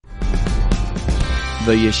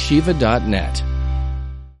theyeshiva.net.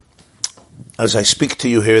 As I speak to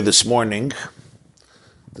you here this morning,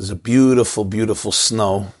 there's a beautiful, beautiful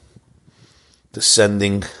snow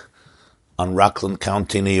descending on Rockland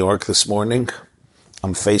County, New York this morning.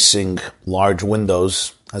 I'm facing large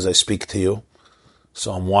windows as I speak to you,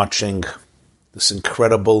 so I'm watching this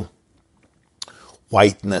incredible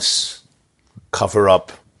whiteness cover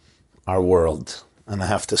up our world, and I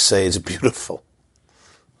have to say it's beautiful.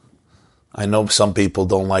 I know some people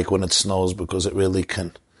don't like when it snows because it really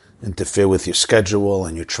can interfere with your schedule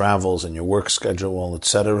and your travels and your work schedule,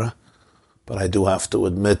 etc. But I do have to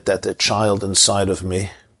admit that the child inside of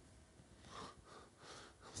me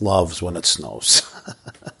loves when it snows.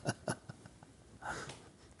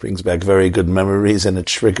 Brings back very good memories and it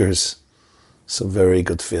triggers some very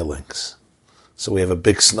good feelings. So we have a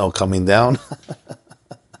big snow coming down.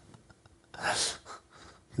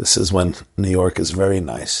 This is when New York is very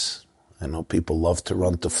nice. I know people love to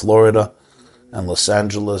run to Florida and Los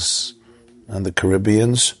Angeles and the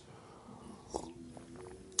Caribbean,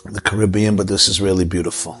 but this is really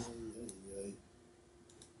beautiful.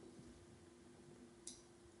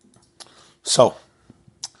 So,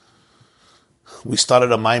 we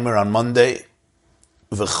started a mimer on Monday.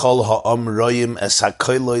 V'chol ha'am royim es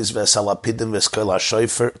ha'koilois v'es ha'lapidim v'es koil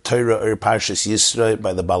ha'shoifer Torah Parshas Yisro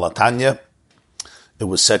by the Balatanya. It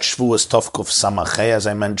was said Shvuas Tovkuf Samachei, as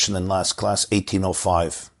I mentioned in last class,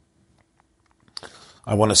 1805.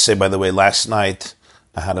 I want to say, by the way, last night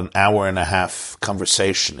I had an hour-and-a-half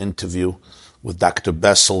conversation, interview with Dr.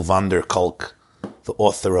 Bessel van der Kolk, the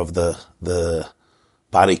author of the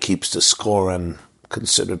Body Keeps the Score and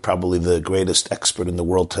considered probably the greatest expert in the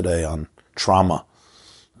world today on trauma.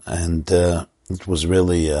 And it was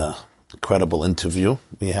really an incredible interview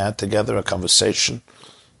we had together, a conversation.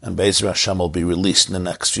 And Be'ezer Hashem will be released in the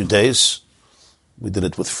next few days. We did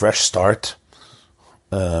it with Fresh Start,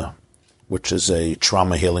 which is a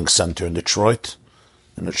trauma healing center in Detroit.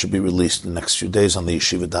 And it should be released in the next few days on the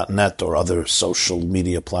yeshiva.net or other social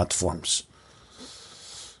media platforms.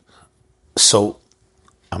 So,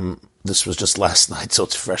 this was just last night, so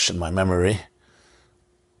it's fresh in my memory.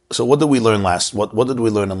 So what did we learn what did we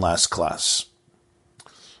learn in last class?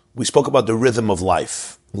 We spoke about the rhythm of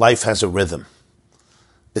life. Life has a rhythm.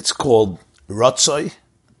 It's called Ratzoi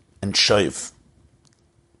and Shoiv.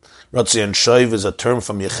 Ratzoi and Shoiv is a term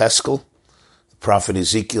from Yecheskel. The prophet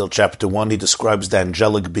Ezekiel, chapter 1, he describes the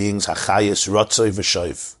angelic beings, Hachayis, Ratzoi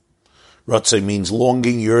v'Shoiv. Ratzoi means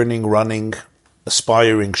longing, yearning, running,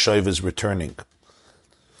 aspiring. Shoiv is returning.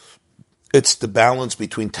 It's the balance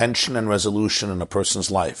between tension and resolution in a person's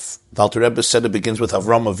life. The Alter Rebbe said it begins with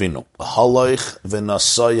Avram Avinu. Haloich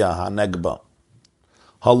v'nasoya hanegba.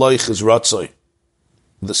 Haloich is Ratzoi,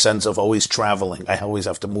 the sense of always traveling. I always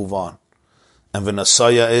have to move on. And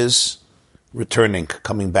v'nasoya is returning,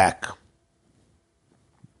 coming back.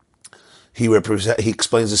 He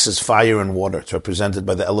explains this as fire and water. It's represented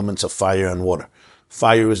by the elements of fire and water.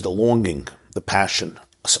 Fire is the longing, the passion,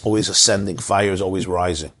 always ascending. Fire is always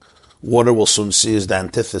rising. Water, we'll soon see, is the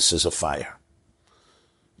antithesis of fire.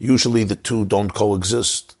 Usually the two don't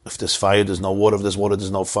coexist. If there's fire, there's no water. If there's water, there's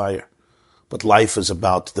no fire. But life is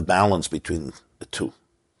about the balance between the two.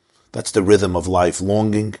 That's the rhythm of life,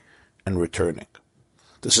 longing and returning.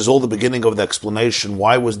 This is all the beginning of the explanation.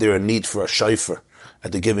 Why was there a need for a shofar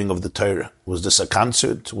at the giving of the Torah? Was this a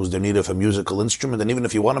concert? Was there need of a musical instrument? And even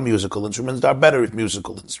if you want a musical instrument, there are better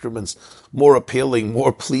musical instruments, more appealing,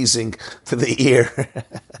 more pleasing to the ear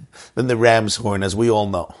than the ram's horn, as we all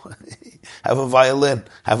know. Have a violin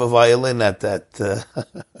at that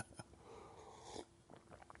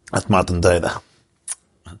at Matan Torah.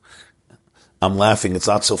 I'm laughing. It's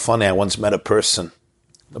not so funny. I once met a person,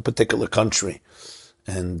 a particular country,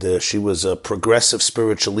 and she was a progressive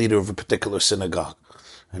spiritual leader of a particular synagogue.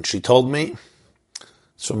 And she told me,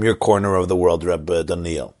 it's from your corner of the world, Rebbe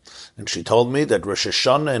Daniel, and she told me that Rosh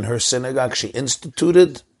Hashanah in her synagogue, she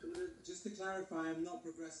instituted... Just to clarify, I'm not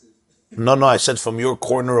progressive. No, I said from your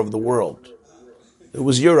corner of the world. It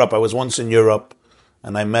was Europe. I was once in Europe,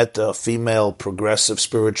 and I met a female progressive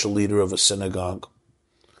spiritual leader of a synagogue.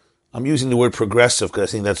 I'm using the word progressive because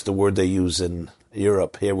I think that's the word they use in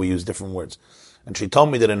Europe. Here we use different words. And she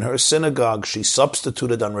told me that in her synagogue, she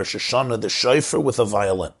substituted on Rosh Hashanah the shofar with a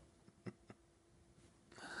violin.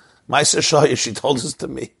 Ma'aser Shaya, she told us to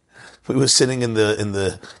me. We were sitting in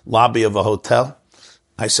the lobby of a hotel.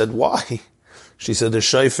 I said, why? She said, the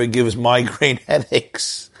shofar gives migraine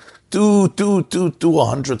headaches. Do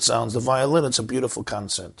 100 sounds. The violin, it's a beautiful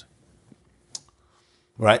concert.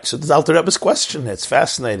 Right? So the Alter Rebbe's question, it's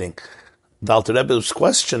fascinating. The Alter Rebbe's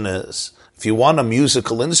question is, if you want a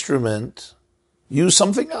musical instrument, use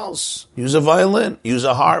something else. Use a violin, use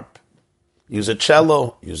a harp, use a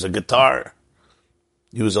cello, use a guitar,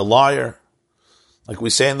 use a lyre. Like we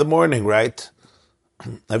say in the morning, right?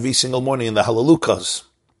 Every single morning in the Hallelujahs.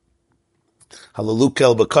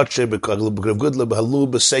 Hallelujah b'kotche b'gudle b'halu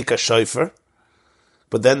b'seika shofar.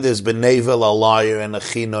 But then there's benevel, a lyre, and a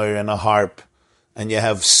chinoir, and a harp. And you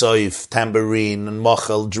have soif, tambourine, and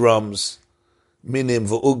mochel, drums, minim,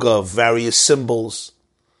 v'ugav, various cymbals,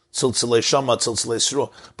 tziltzilei shama, tziltzilei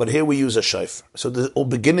sro. But here we use a shofar. So the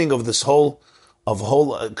beginning of this whole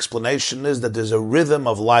explanation is that there's a rhythm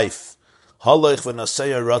of life. Halach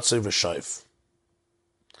v'naseya ratzei v'shoif.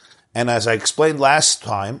 And as I explained last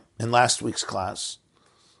time, in last week's class,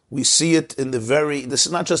 we see it in this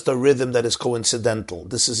is not just a rhythm that is coincidental.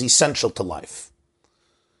 This is essential to life.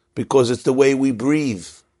 Because it's the way we breathe.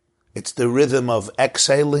 It's the rhythm of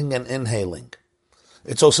exhaling and inhaling.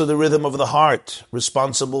 It's also the rhythm of the heart,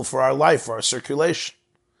 responsible for our life, for our circulation.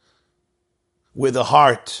 Where the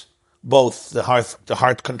heart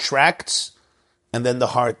contracts, and then the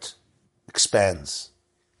heart expands.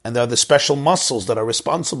 And there are the special muscles that are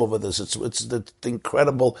responsible for this. It's the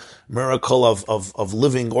incredible miracle of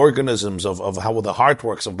living organisms, of how the heart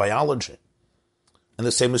works, of biology. And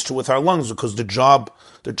the same is true with our lungs, because the job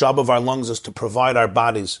of our lungs is to provide our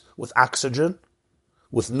bodies with oxygen,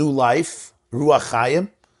 with new life, ruach chayim,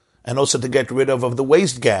 and also to get rid of the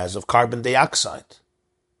waste gas of carbon dioxide.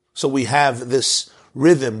 So we have this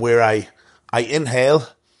rhythm where I inhale,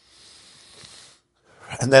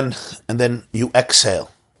 and then you exhale.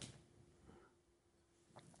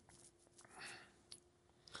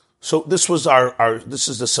 So this was this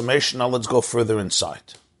is the summation. Now let's go further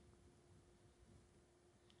inside.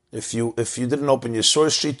 If you didn't open your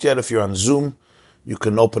source sheet yet, if you're on Zoom, you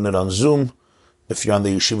can open it on Zoom. If you're on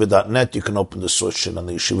the yeshiva.net, you can open the source sheet on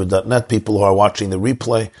the yeshiva.net. People who are watching the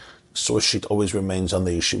replay, the source sheet always remains on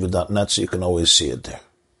the yeshiva.net, so you can always see it there.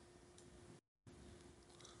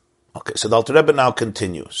 Okay, so the Alter Rebbe now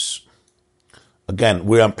continues. Again,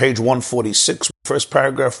 we're on page 146, first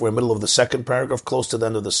paragraph. We're in the middle of the second paragraph, close to the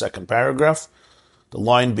end of the second paragraph. The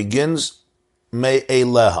line begins,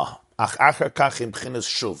 Me'eleha.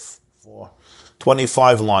 For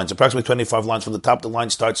 25 lines, approximately 25 lines from the top. The line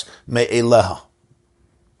starts Me'eleha.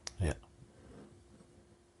 Yeah.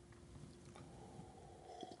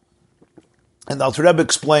 And the Alter Rebbe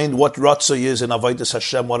explained what Ratzah is in Avodas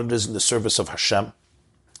Hashem, what it is in the service of Hashem.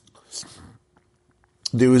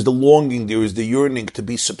 There is the longing, there is the yearning to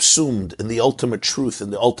be subsumed in the ultimate truth, in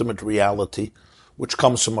the ultimate reality, which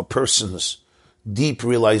comes from a person's deep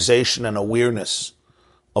realization and awareness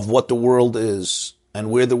of what the world is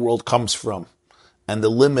and where the world comes from, and the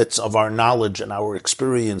limits of our knowledge and our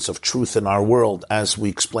experience of truth in our world, as we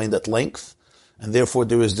explained at length. And therefore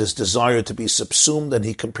there is this desire to be subsumed, and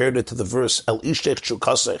he compared it to the verse, El ishech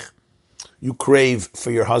chukasech, you crave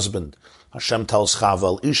for your husband. Hashem tells Chava,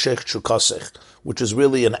 El ishech chukasech, which is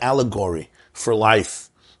really an allegory for life,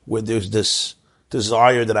 where there's this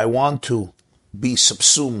desire that I want to be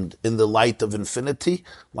subsumed in the light of infinity,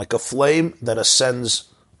 like a flame that ascends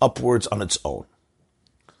upwards on its own.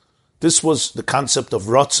 This was the concept of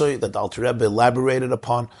Ratzah that Alter Rebbe elaborated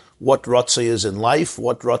upon, what Ratzah is in life,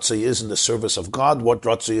 what Ratzah is in the service of God, what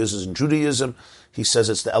Ratzah is in Judaism. He says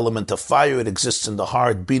it's the element of fire, it exists in the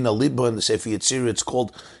heart, Bina Liba, in the Sefer Yetzirah, it's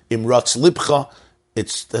called Imratz Libcha.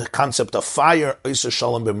 It's the concept of fire, Isa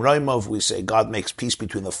Shalom B'mraimov. We say God makes peace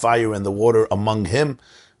between the fire and the water among him,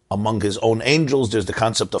 among his own angels. There's the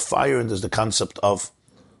concept of fire, and there's the concept of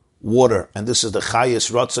water. And this is the Chayes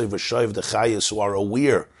Ratzai V'Shoiv, the Chayes who are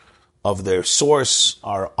aware of their source,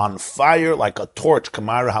 are on fire like a torch,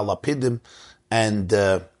 Kamara Halapidim, and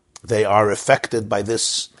they are affected by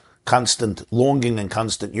this constant longing and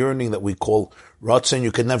constant yearning that we call Ratzai, and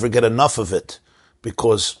you can never get enough of it,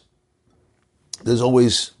 because there's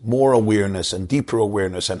always more awareness and deeper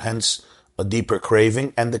awareness, and hence a deeper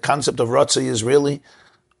craving. And the concept of Ratzai is really,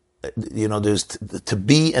 there's to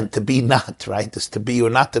be and to be not, right? There's to be or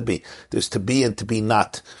not to be. There's to be and to be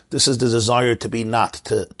not. This is the desire to be not,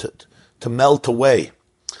 to melt away.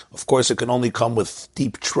 Of course, it can only come with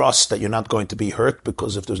deep trust that you're not going to be hurt,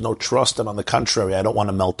 because if there's no trust, then on the contrary, I don't want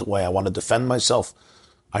to melt away. I want to defend myself.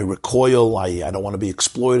 I recoil. I don't want to be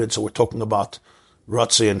exploited. So we're talking about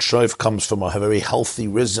Ratzai and Shoiv comes from a very healthy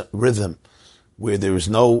rhythm where there's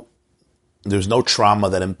no trauma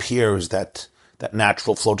that impairs that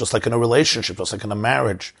natural flow, just like in a relationship, just like in a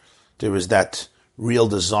marriage. There is that real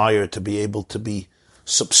desire to be able to be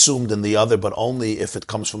subsumed in the other, but only if it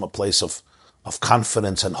comes from a place of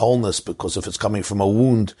confidence and wholeness, because if it's coming from a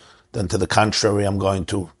wound, then to the contrary, I'm going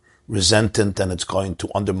to resent it, and it's going to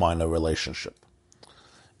undermine a relationship.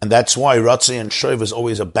 And that's why Ratzei and Shoiv is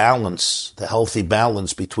always a balance, the healthy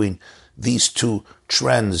balance between these two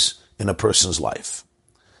trends in a person's life.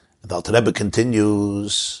 And the Alter Rebbe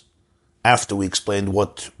continues, after we explained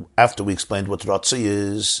what Ratzei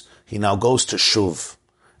is, he now goes to Shuv.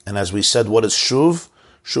 And as we said, what is Shuv?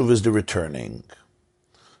 Shuv is the returning.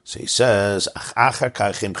 So he says, Achar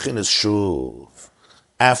kach is Shuv.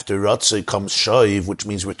 After Ratzei comes Shoiv, which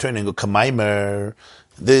means returning, a kamaimer.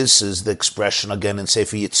 This is the expression again in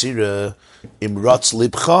Sefer Yetzirah, Im Ratz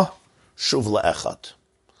libcha, Shuv la'echad.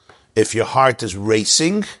 If your heart is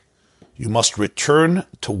racing, you must return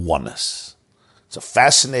to oneness. It's a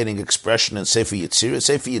fascinating expression in Sefer Yetzirah.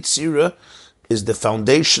 Sefer Yetzirah is the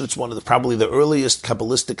foundation. It's one of probably the earliest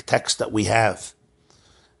Kabbalistic texts that we have.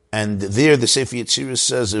 And there the Sefer Yetzirah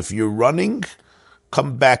says, if you're running,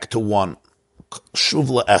 come back to one. Shuv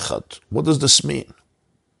la'echad. What does this mean?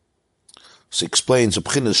 So he explains, this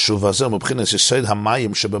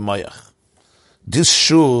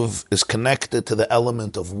shuv is connected to the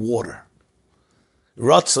element of water.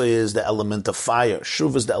 Ratzei is the element of fire.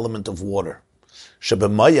 Shuv is the element of water.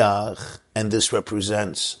 Shebemayach, and this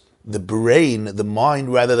represents the brain, the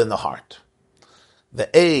mind, rather than the heart. The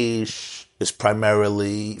eish is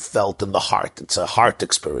primarily felt in the heart. It's a heart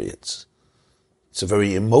experience. It's a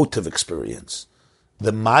very emotive experience.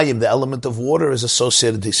 The mayim, the element of water, is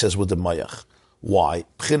associated, he says, with the mayach. Why?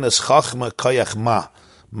 P'chinas chachma koyach ma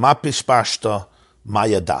pishpashta, ma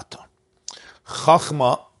yadata.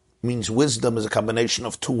 Chachma means wisdom is a combination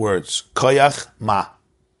of two words, koyach ma,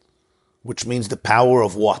 which means the power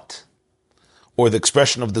of what? Or the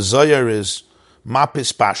expression of the Zohar is, ma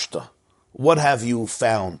pishpashta, what have you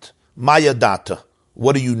found? Ma yadata,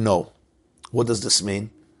 what do you know? What does this mean?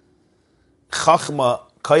 Chachma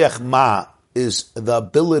koyach ma is the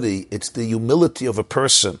ability, it's the humility of a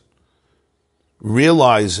person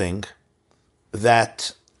realizing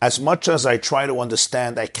that as much as I try to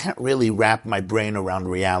understand, I can't really wrap my brain around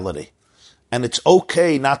reality. And it's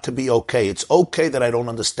okay not to be okay. It's okay that I don't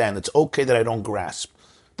understand. It's okay that I don't grasp.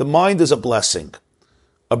 The mind is a blessing.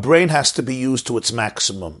 A brain has to be used to its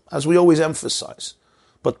maximum, as we always emphasize.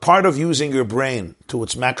 But part of using your brain to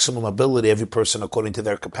its maximum ability, every person according to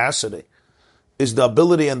their capacity, is the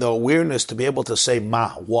ability and the awareness to be able to say,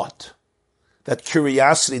 ma, what? That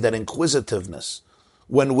curiosity, that inquisitiveness.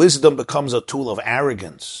 When wisdom becomes a tool of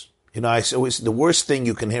arrogance, I say always, the worst thing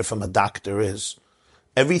you can hear from a doctor is,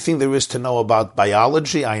 everything there is to know about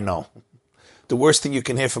biology, I know. The worst thing you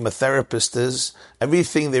can hear from a therapist is,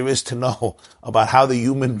 everything there is to know about how the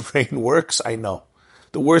human brain works, I know.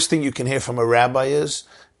 The worst thing you can hear from a rabbi is,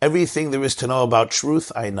 everything there is to know about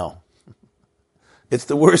truth, I know. It's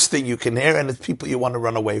the worst thing you can hear, and it's people you want to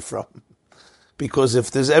run away from. Because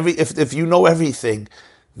if you know everything,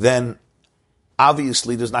 then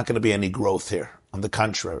obviously there's not going to be any growth here. On the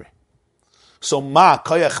contrary. So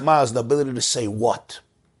koyach ma is the ability to say what?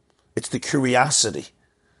 It's the curiosity.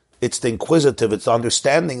 It's the inquisitive. It's the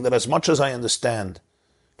understanding that as much as I understand,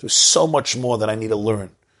 there's so much more that I need to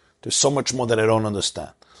learn. There's so much more that I don't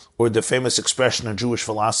understand. Or the famous expression in Jewish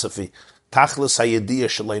philosophy, Tachlis hayediyah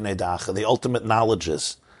shalei nedacha, the ultimate knowledge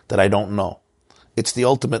is that I don't know. It's the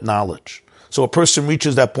ultimate knowledge. So a person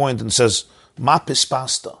reaches that point and says, ma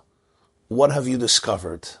pispasta, what have you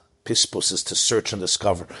discovered? Pispus is to search and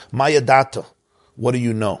discover. Ma yadata, what do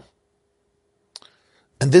you know?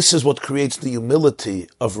 And this is what creates the humility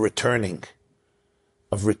of returning,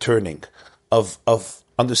 of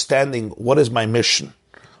understanding what is my mission,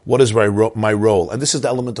 what is my role. And this is the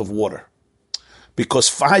element of water. Because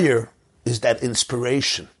fire is that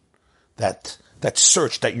inspiration, that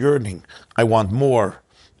search, that yearning. I want more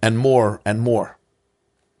and more and more.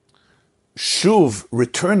 Shuv,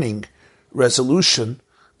 returning, resolution,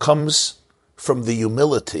 comes from the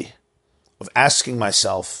humility of asking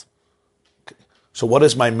myself, so what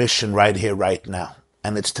is my mission right here, right now?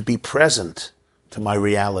 And it's to be present to my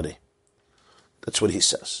reality. That's what he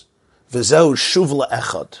says. V'zeu shuv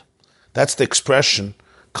la'echad. That's the expression,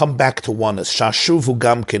 come back to oneness. Shashuvu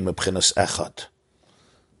gamkin mebchinas echad.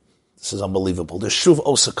 This is unbelievable. The shuv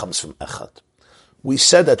also comes from echad. We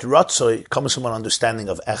said that Ratzoi comes from an understanding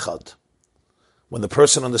of echad. When the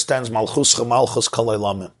person understands malchuscha malchus kol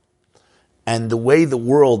olamim, and the way the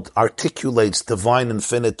world articulates divine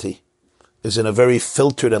infinity is in a very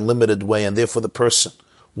filtered and limited way, and therefore the person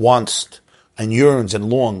wants and yearns and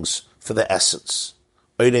longs for the essence.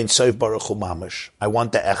 I want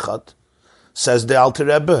the echad. Says the Alter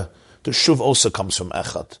Rebbe, the shuv also comes from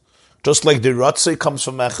echad. Just like the Ratzei comes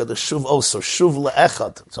from echad, the shuv also, shuv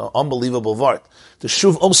le'echad. It's an unbelievable word. The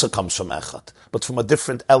shuv also comes from echad, but from a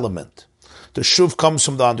different element. The shuv comes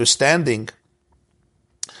from the understanding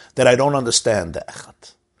that I don't understand the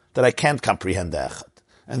echad. that I can't comprehend the Echad.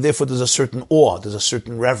 And therefore there's a certain awe, there's a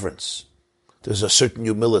certain reverence, there's a certain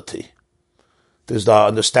humility. There's the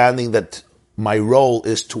understanding that my role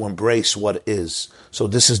is to embrace what is. So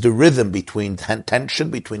this is the rhythm between tension,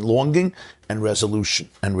 between longing and resolution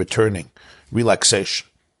and returning, relaxation.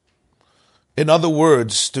 In other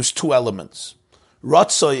words, there's two elements.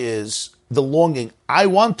 Ratzah is the longing. I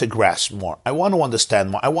want to grasp more. I want to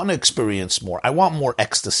understand more. I want to experience more. I want more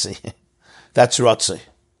ecstasy. That's Ratzah.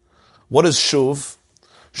 What is Shuv?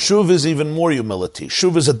 Shuv is even more humility.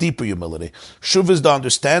 Shuv is a deeper humility. Shuv is the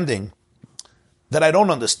understanding that I don't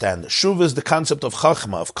understand. Shuv is the concept of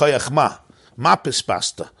Chachma, of Koyach Ma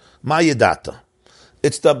Pispasta, Ma Yedata.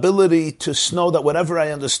 It's the ability to know that whatever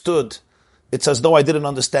I understood, it's as though I didn't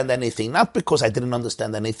understand anything. Not because I didn't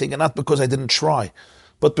understand anything, and not because I didn't try,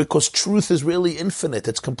 but because truth is really infinite.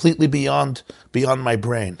 It's completely beyond my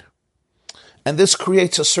brain. And this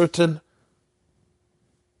creates a certain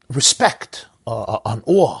respect, an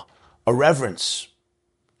awe, a reverence.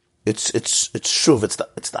 It's shuv.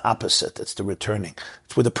 It's the opposite. It's the returning.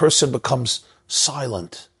 It's where the person becomes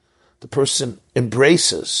silent. The person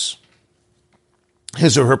embraces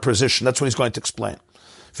his or her position. That's what he's going to explain.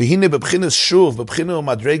 V'hine b'bchinas shuv b'bchinu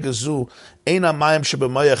madrega zu ein hamayim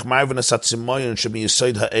shebemayach marvenes hatzimoyon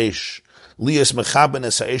shebeyisoid ha'esh liyas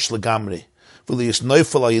mechabenes ha'esh legamri v'liyas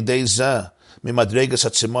neufel al-yedei zeh mimadregas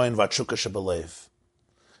hatzimoyon v'atshuka shebelev.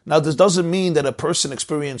 Now, this doesn't mean that a person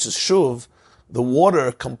experiences shuv, the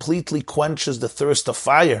water completely quenches the thirst of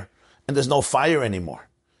fire, and there's no fire anymore.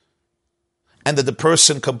 And that the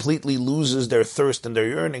person completely loses their thirst and their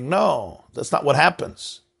yearning. No, that's not what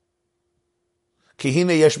happens. The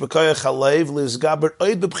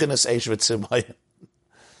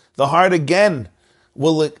heart again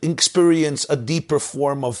will experience a deeper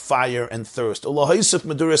form of fire and thirst.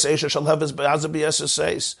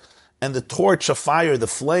 And the torch of fire, the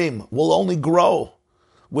flame, will only grow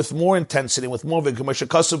with more intensity, with more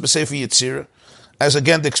vigor. As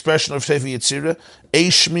again the expression of Sefer Yetzirah,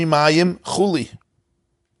 Eish mimayim chuli.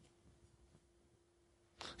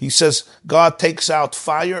 He says, God takes out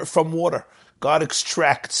fire from water. God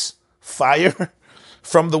extracts fire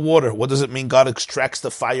from the water. What does it mean, God extracts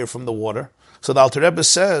the fire from the water? So the Alter Rebbe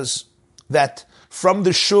says that from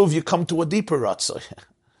the shuv you come to a deeper ratzah.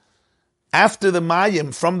 After the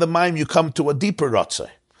mayim, from the mayim, you come to a deeper ratzah.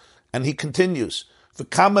 And he continues,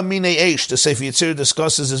 V'kama mine eish, the Sefer Yetzirah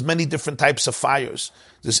discusses, there's many different types of fires.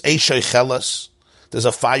 There's eish chelas, there's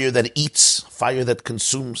a fire that eats, fire that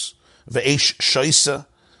consumes. V'eish shoisa,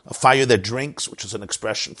 a fire that drinks, which is an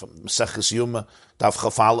expression from Maseches Yuma, Daf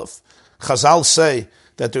Chaf Aleph. Chazal say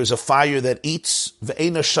that there's a fire that eats,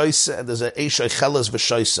 v'eina shoisa, and there's a eish chelas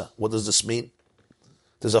v'shoisa. What does this mean?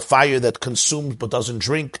 There's a fire that consumes but doesn't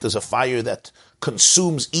drink. There's a fire that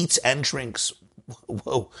consumes, eats, and drinks.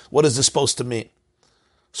 Whoa, what is this supposed to mean?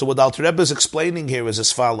 So what Alter Rebbe is explaining here is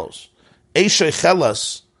as follows. Eish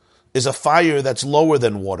chelas is a fire that's lower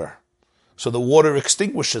than water. So the water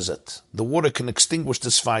extinguishes it. The water can extinguish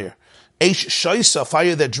this fire. Eish shoisa, a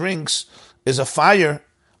fire that drinks, is a fire,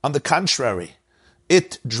 on the contrary.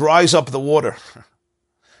 It dries up the water.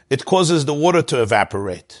 It causes the water to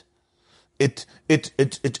evaporate. It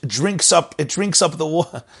drinks up the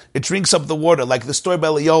water. It drinks up the water, like the story by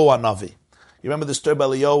Eliyahu Hanavi. You remember the story by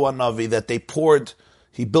Eliyahu Hanavi that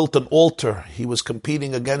he built an altar. He was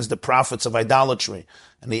competing against the prophets of idolatry,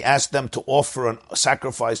 and he asked them to offer a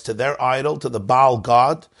sacrifice to their idol, to the Baal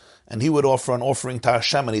god, and he would offer an offering to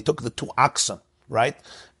Hashem. And he took the two oxen, right,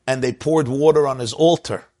 and they poured water on his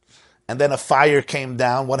altar. And then a fire came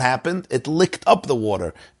down. What happened? It licked up the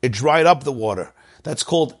water. It dried up the water. That's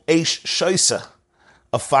called Eish Shoisa,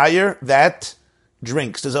 a fire that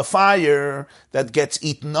drinks. There's a fire that gets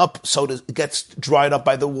eaten up, so it gets dried up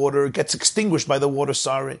by the water, it gets extinguished by the water,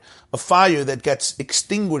 A fire that gets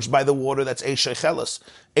extinguished by the water, that's Eish Chelas.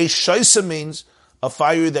 Eish Shoisa means a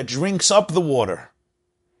fire that drinks up the water.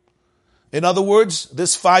 In other words,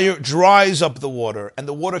 this fire dries up the water, and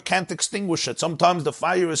the water can't extinguish it. Sometimes the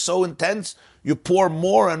fire is so intense, you pour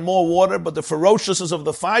more and more water, but the ferociousness of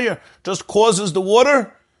the fire just causes the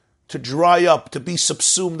water to dry up, to be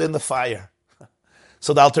subsumed in the fire.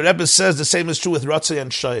 So the Alter Rebbe says the same is true with Ratzah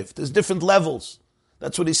and Shaiv. There's different levels.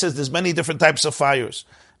 That's what he says. There's many different types of fires.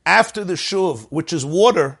 After the Shuv, which is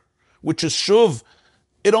water, which is Shuv,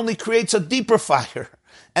 it only creates a deeper fire.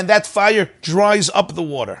 And that fire dries up the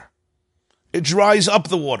water. It dries up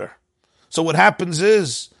the water. So what happens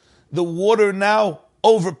is, the water now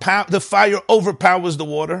the fire overpowers the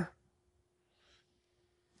water,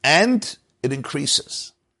 and it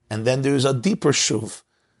increases. And then there's a deeper shuv.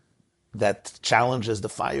 that challenges the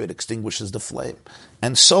fire, it extinguishes the flame.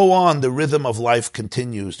 And so on, the rhythm of life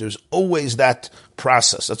continues. There's always that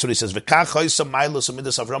process. That's what he says. This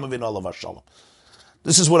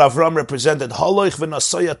is what Avram represented.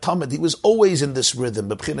 He was always in this rhythm.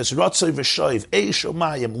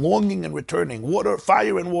 Longing and returning. Water,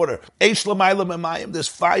 fire and water. There's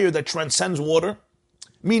fire that transcends water,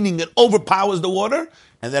 meaning it overpowers the water,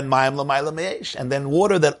 and then mayim l'mayla me'esh, and then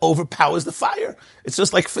water that overpowers the fire. It's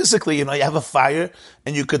just like physically, you have a fire,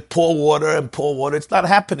 and you could pour water. It's not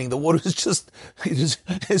happening. The water is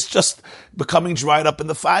it's just becoming dried up in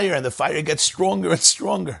the fire, and the fire gets stronger and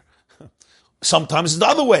stronger. Sometimes it's the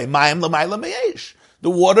other way. Mayim l'mayla me'esh.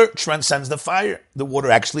 The water transcends the fire. The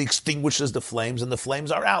water actually extinguishes the flames, and the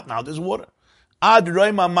flames are out. Now there's water. Ad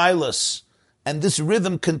reima mailas. And this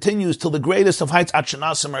rhythm continues till the greatest of heights, until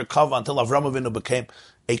Avraham Avinu became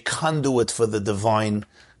a conduit for the divine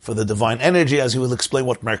energy, as he will explain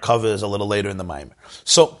what Merkava is a little later in the Maimer.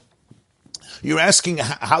 So, you're asking,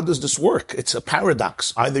 how does this work? It's a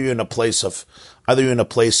paradox. Either you're in a place of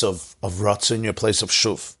Ratzah, in your place of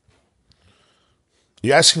Shuv.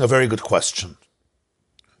 You're asking a very good question.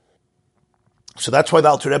 So that's why the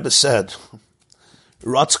Alter Rebbe said,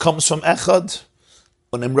 Ratz comes from Echad,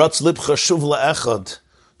 when Imratz Libcha Shuv LaEchad,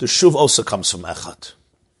 the Shuv also comes from Echad.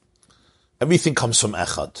 Everything comes from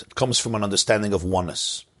Echad. It comes from an understanding of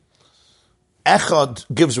oneness. Echad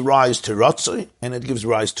gives rise to Ratzoi, and it gives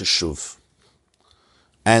rise to Shuv.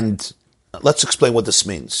 And let's explain what this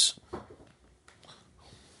means.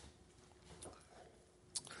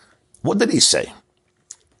 What did he say?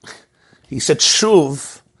 He said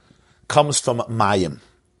Shuv comes from Mayim.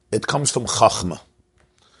 It comes from Chachma.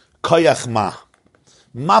 Koyach Ma.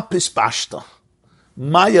 Ma pispashta,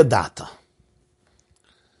 ma yadata.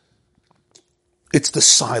 It's the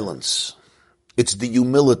silence, it's the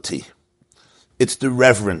humility, it's the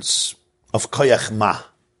reverence of koyach ma.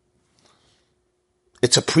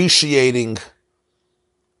 It's appreciating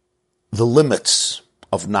the limits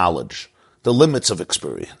of knowledge, the limits of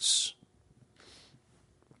experience.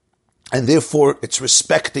 And therefore it's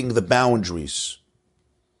respecting the boundaries.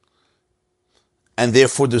 And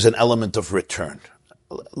therefore there's an element of return.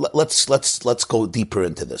 Let's go deeper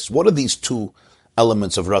into this. What are these two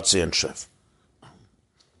elements of Ratzah and Shuv?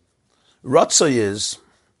 Ratzah is,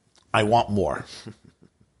 I want more.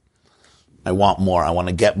 I want more. I want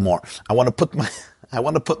to get more. I want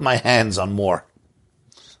to put my hands on more.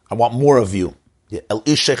 I want more of you. El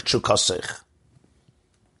ishech chukasech.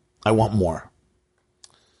 I want more.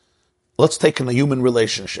 Let's take in the human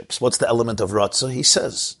relationships. What's the element of Ratzah? He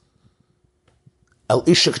says, El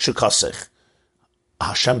ishech chukasech.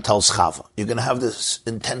 Hashem tells Chava, you're going to have this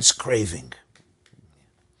intense craving.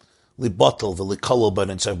 Libatel v'likolol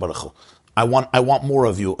b'nei baruch Hu. I want more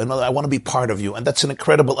of you, and I want to be part of you, and that's an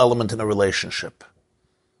incredible element in a relationship.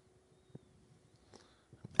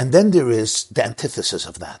 And then there is the antithesis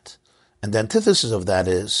of that. And the antithesis of that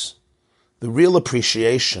is the real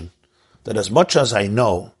appreciation that as much as I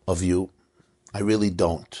know of you, I really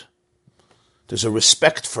don't. There's a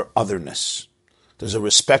respect for otherness. There's a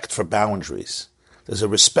respect for boundaries. There's a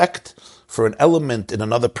respect for an element in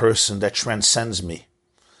another person that transcends me.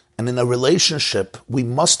 And in a relationship, we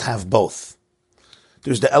must have both.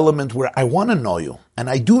 There's the element where I want to know you, and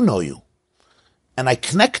I do know you, and I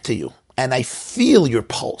connect to you, and I feel your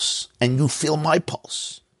pulse, and you feel my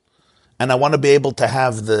pulse. And I want to be able to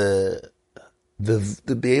have to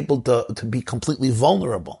be completely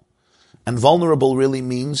vulnerable. And vulnerable really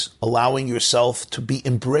means allowing yourself to be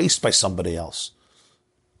embraced by somebody else.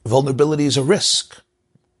 Vulnerability is a risk,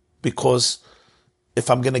 because if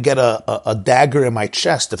I'm going to get a dagger in my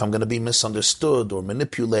chest, if I'm going to be misunderstood or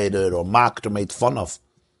manipulated or mocked or made fun of,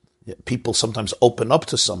 people sometimes open up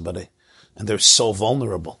to somebody and they're so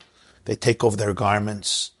vulnerable. They take off their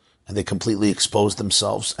garments and they completely expose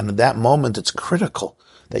themselves. And in that moment, it's critical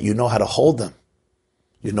that you know how to hold them.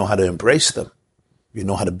 You know how to embrace them. You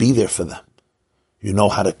know how to be there for them. You know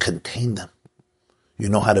how to contain them. You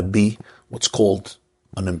know how to be what's called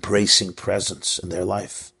an embracing presence in their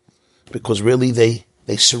life. Because really they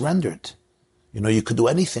surrendered. You could do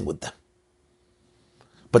anything with them.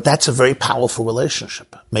 But that's a very powerful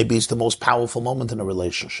relationship. Maybe it's the most powerful moment in a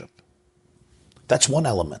relationship. That's one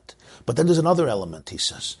element. But then there's another element, he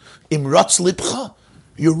says. Imratz libcha.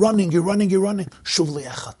 You're running. Shuv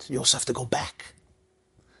li'echad. You also have to go back.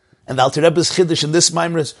 And the Alter Rebbe's chiddush in this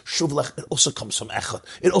Maimer is, Shuv li'echad. It also comes from echad.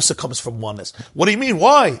 It also comes from oneness. What do you mean?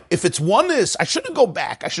 Why? If it's oneness, I shouldn't go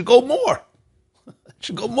back. I should go more.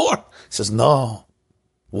 Should go more. He says, no.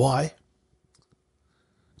 Why?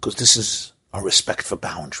 Because this is our respect for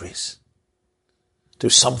boundaries.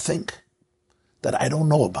 There's something that I don't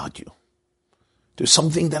know about you. There's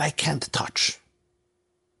something that I can't touch.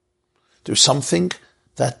 There's something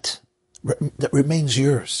that remains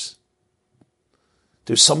yours.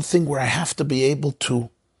 There's something where I have to be able to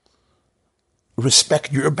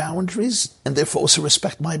respect your boundaries and therefore also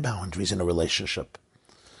respect my boundaries in a relationship.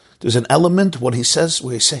 There's an element, what he says,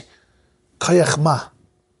 where he say, Kayach ma.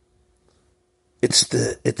 It's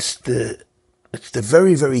the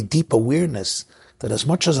very, very deep awareness that as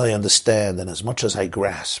much as I understand and as much as I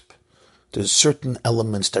grasp, there's certain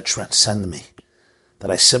elements that transcend me,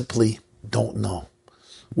 that I simply don't know.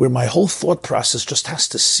 Where my whole thought process just has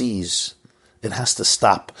to cease. It has to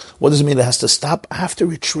stop. What does it mean it has to stop? I have to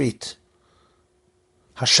retreat.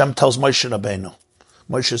 Hashem tells Moshe Rabbeinu.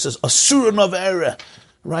 Moshe says, Asura Navera,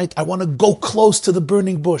 right? I want to go close to the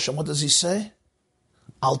burning bush. And what does he say?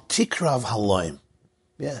 Al tikrav haloim.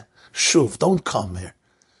 Yeah. Shuv, don't come here.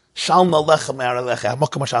 This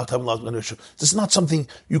is not something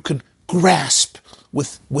you can grasp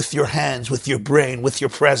with your hands, with your brain, with your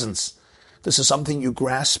presence. This is something you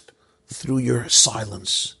grasp through your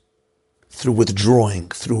silence, through withdrawing,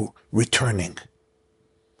 through returning,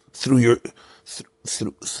 through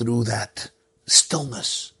that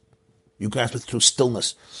stillness. You grasp it through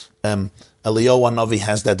stillness. Eliyahu Hanavi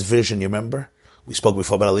has that vision, you remember? We spoke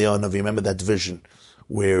before about Eliyahu Hanavi. Remember that vision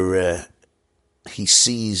where he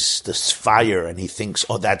sees this fire and he thinks,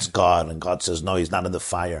 oh, that's God. And God says, no, he's not in the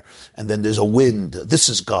fire. And then there's a wind. This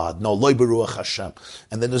is God. No, Loi Beruach Hashem.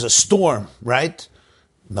 And then there's a storm, right?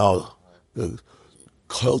 No. Yeah.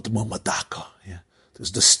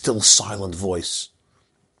 There's the still silent voice.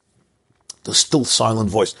 The still silent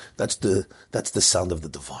voice. That's the sound of the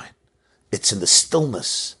divine. It's in the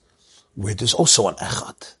stillness where there's also an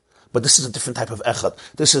echad. But this is a different type of echad.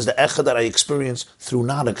 This is the echad that I experience through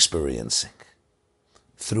not experiencing.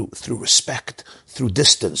 Through respect, through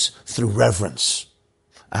distance, through reverence.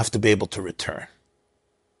 I have to be able to return.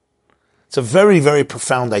 It's a very, very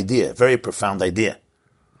profound idea. Very profound idea.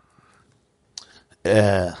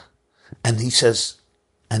 And he says,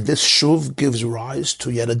 and this shuv gives rise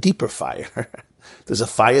to yet a deeper fire. There's a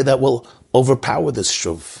fire that will overpower this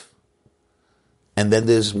shuv. And then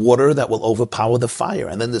there's water that will overpower the fire.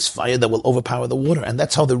 And then there's fire that will overpower the water. And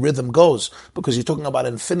that's how the rhythm goes. Because you're talking about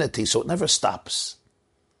infinity, so it never stops.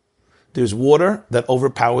 There's water that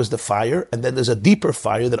overpowers the fire, and then there's a deeper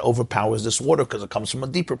fire that overpowers this water because it comes from a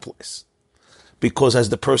deeper place. Because as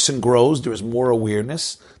the person grows, there is more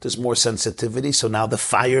awareness, there's more sensitivity, so now the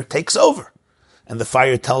fire takes over. And the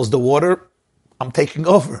fire tells the water, I'm taking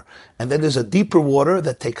over. And then there's a deeper water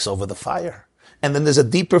that takes over the fire. And then there's a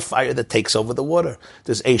deeper fire that takes over the water.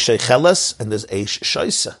 There's Eish Cheles and there's Eish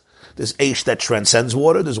Shaisa. There's Eish that transcends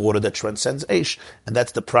water, there's water that transcends Eish. And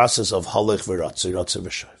that's the process of Halach V'Ratzi, Ratzi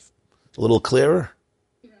V'Shoiv. A little clearer?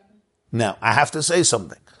 Yeah. Now, I have to say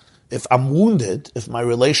something. If I'm wounded, if my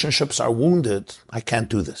relationships are wounded, I can't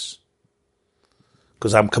do this.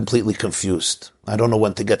 Because I'm completely confused. I don't know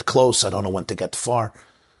when to get close. I don't know when to get far.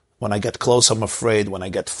 When I get close, I'm afraid. When I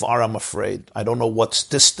get far, I'm afraid. I don't know what's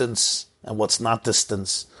distance and what's not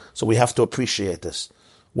distance. So we have to appreciate this.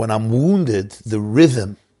 When I'm wounded, the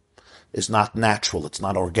rhythm is not natural. It's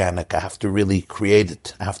not organic. I have to really create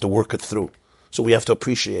it. I have to work it through. So we have to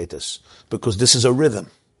appreciate this, because this is a rhythm.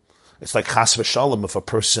 It's like chas v'shalom, if a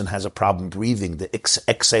person has a problem breathing, the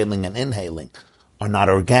exhaling and inhaling are not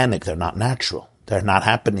organic, they're not natural. They're not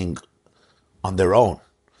happening on their own.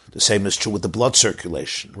 The same is true with the blood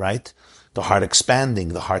circulation, right? The heart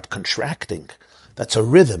expanding, the heart contracting. That's a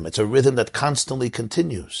rhythm. It's a rhythm that constantly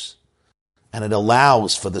continues. And it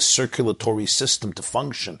allows for the circulatory system to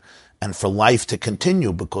function and for life to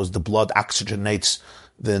continue, because the blood oxygenates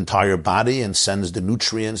the entire body and sends the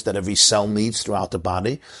nutrients that every cell needs throughout the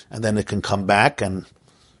body, and then it can come back and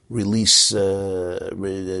release,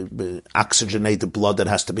 oxygenate the blood that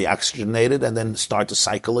has to be oxygenated, and then start the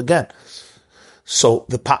cycle again. So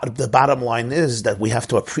the bottom line is that we have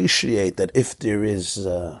to appreciate that if there's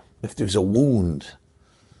a wound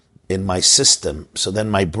in my system, so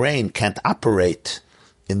then my brain can't operate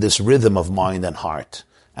in this rhythm of mind and heart.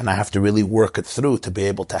 And I have to really work it through to be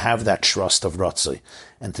able to have that trust of Ratzi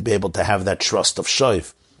and to be able to have that trust of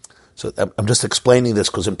Shoiv. So I'm just explaining this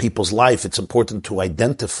because in people's life it's important to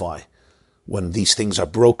identify when these things are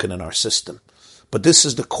broken in our system. But this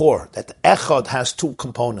is the core, that Echad has two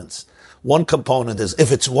components. One component is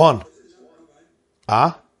if it's one.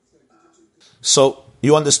 So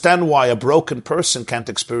you understand why a broken person can't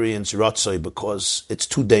experience Ratzi, because it's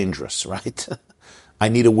too dangerous, right? I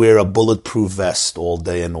need to wear a bulletproof vest all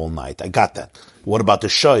day and all night. I got that. What about the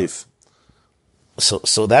shoiv?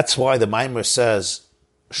 So that's why the Maimer says,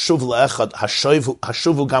 Shuv le'echad,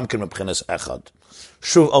 hashuvu gam ken mebchinas echad.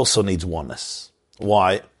 Shuv also needs oneness.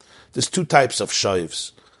 Why? There's two types of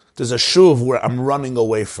shuvs. There's a shuv where I'm running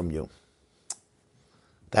away from you.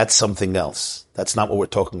 That's something else. That's not what we're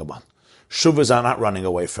talking about. Shuvas are not running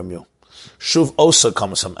away from you. Shuv also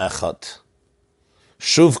comes from echad.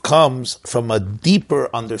 Shuv comes from a deeper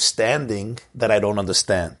understanding that I don't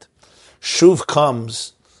understand. Shuv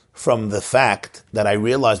comes from the fact that I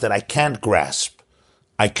realize that I can't grasp,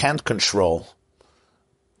 I can't control.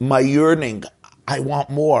 My yearning, I want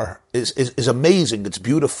more, is amazing, it's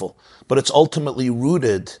beautiful, but it's ultimately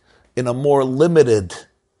rooted in a more limited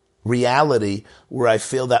reality where I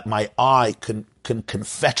feel that my eye can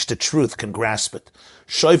fetch the truth, can grasp it.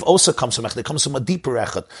 Shoiv also comes from echad, it comes from a deeper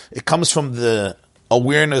echad. It comes from the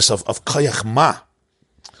awareness of koyach ma,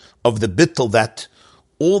 of the bittul, that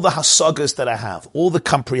all the hasagas that I have, all the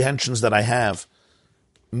comprehensions that I have,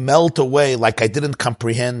 melt away like I didn't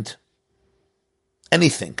comprehend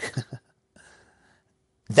anything.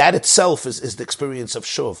 That itself is the experience of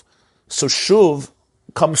shuv. So shuv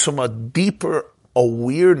comes from a deeper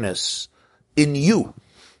awareness in you.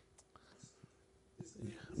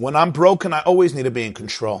 When I'm broken, I always need to be in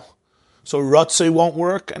control. So ratzei won't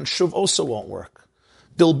work, and shuv also won't work.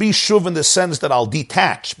 There'll be shuv in the sense that I'll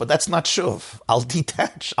detach, but that's not shuv. I'll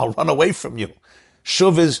detach. I'll run away from you.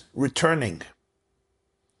 Shuv is returning.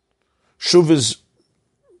 Shuv is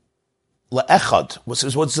le'echad. What's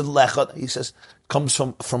the le'echad? He says, comes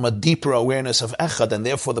from a deeper awareness of echad, and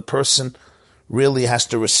therefore the person really has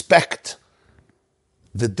to respect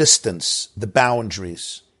the distance, the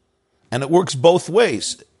boundaries. And it works both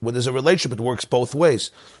ways. When there's a relationship, it works both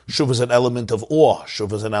ways. Shuv is an element of awe.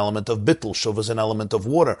 Shuv is an element of bittul. Shuv is an element of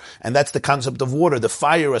water. And that's the concept of water. The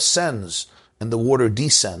fire ascends and the water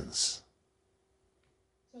descends.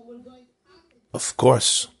 So we're going Of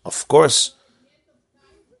course.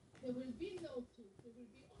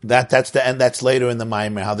 That's the end. That's later in the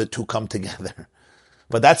Maimer, how the two come together.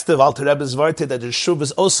 But that's the Alter Rebbe's varte, that the shuv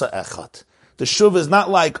is also echad. The shuv is not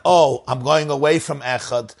like, oh, I'm going away from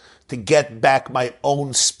echad to get back my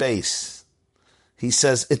own space. He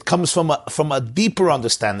says it comes from a deeper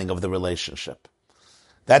understanding of the relationship.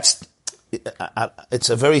 It's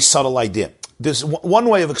a very subtle idea. There's one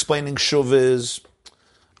way of explaining shuv is,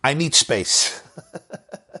 I need space.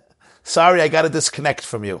 Sorry, I got to disconnect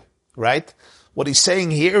from you, right? What he's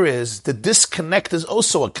saying here is the disconnect is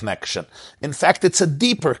also a connection. In fact, it's a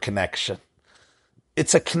deeper connection.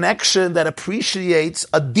 It's a connection that appreciates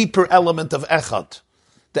a deeper element of echad.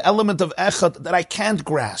 The element of echad that I can't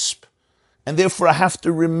grasp. And therefore I have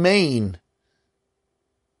to remain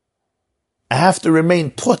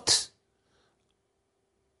put.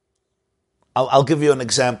 I'll give you an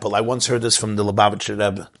example. I once heard this from the Lubavitcher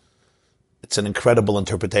Rebbe. It's an incredible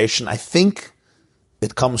interpretation. I think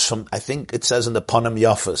it says in the Panim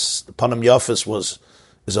Yafis. The Panim Yafis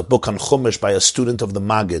is a book on Chumash by a student of the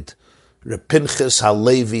Maggid, Reb Pinchas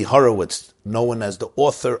Halevi Horowitz, known as the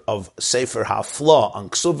author of Sefer HaFlah on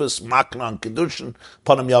Ksuvas, Makna on Kedushin,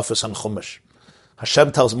 Panim Yafis on Chumash.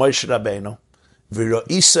 Hashem tells Moshe Rabbeinu,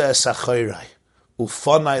 V'ro'isa es achayrai,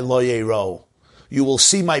 ufanai lo yeiro. You will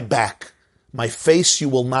see my back, my face you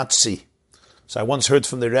will not see. So I once heard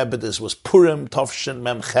from the Rebbe, this was Purim Tovshin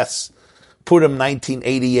Mem Ches, Purim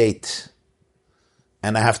 1988.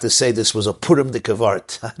 And I have to say this was a Purim de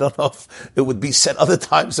Kavart. I don't know if it would be said other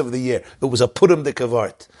times of the year. It was a Purim de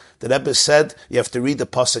Kavart. The Rebbe said, you have to read the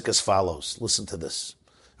pasuk as follows. Listen to this.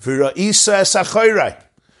 V'ra'isa es achayrai.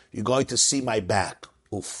 You're going to see my back.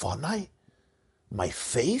 Ufanai, my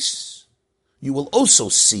face, you will also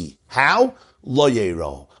see. How? Lo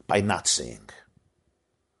yeiro, by not seeing.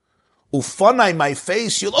 Ufanai, my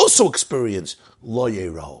face, you'll also experience. Lo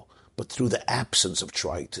yeiro, but through the absence of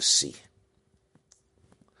trying to see.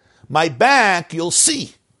 My back, you'll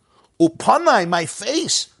see. Upanai, my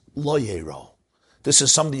face, lo yeiro. This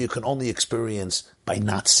is something you can only experience by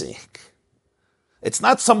not seeing. It's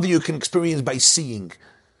not something you can experience by seeing.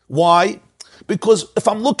 Why? Because if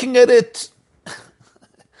I'm looking at it,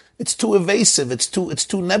 it's too evasive, it's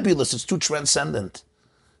too nebulous, it's too transcendent.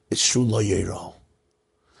 It's true lo yeiro.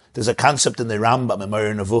 There's a concept in the Rambam, in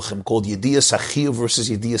Moreh Nevuchim, called Yediyas HaChiyuv versus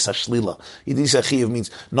Yediyas HaShlila. Yediyas HaChiyuv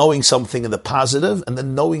means knowing something in the positive and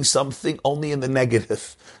then knowing something only in the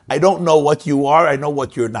negative. I don't know what you are, I know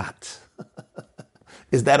what you're not.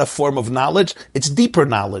 Is that a form of knowledge? It's deeper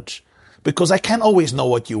knowledge. Because I can't always know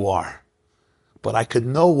what you are. But I could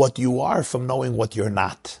know what you are from knowing what you're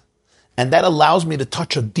not. And that allows me to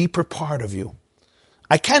touch a deeper part of you.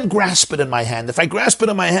 I can't grasp it in my hand. If I grasp it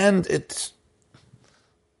in my hand, it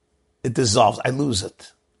dissolves. I lose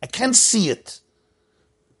it. I can't see it.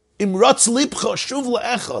 Imratz libcha shuv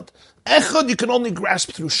le'echad. Echad you can only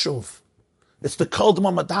grasp through shuv. It's the kol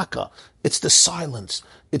dma madaka. It's the silence.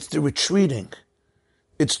 It's the retreating.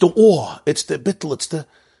 It's the awe. It's the bittul.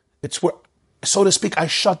 It's where, so to speak, I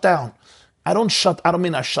shut down. I don't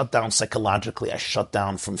mean I shut down psychologically. I shut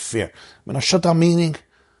down from fear. I shut down meaning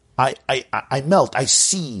I melt. I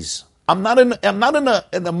seize. I'm not in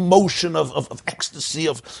an emotion of ecstasy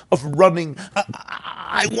of running.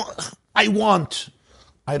 I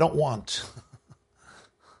don't want.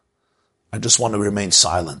 I just want to remain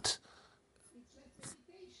silent.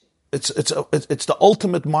 It's the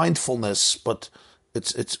ultimate mindfulness, but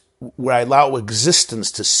it's where I allow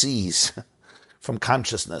existence to seize from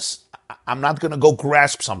consciousness. I'm not going to go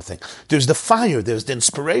grasp something. There's the fire, there's the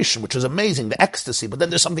inspiration, which is amazing, the ecstasy, but then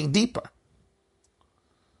there's something deeper.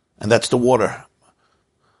 And that's the water.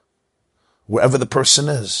 Wherever the person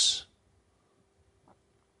is.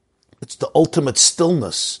 It's the ultimate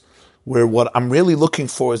stillness, where what I'm really looking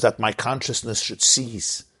for is that my consciousness should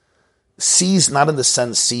seize. Seize, not in the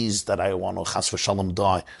sense seize that I want to chas v'shalom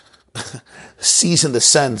die. Seize in the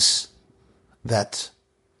sense that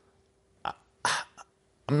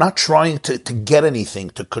I'm not trying to get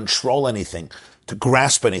anything, to control anything, to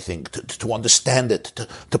grasp anything, to understand it,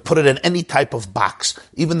 to put it in any type of box,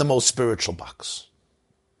 even the most spiritual box.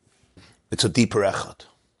 It's a deeper echad.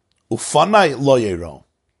 Ufanai lo yero.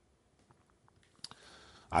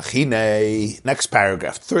 Achine, next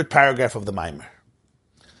paragraph, third paragraph of the Maimer.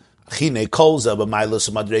 Achine kolza b'mailas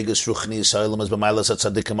madregas ruchni yisraelim as b'mailas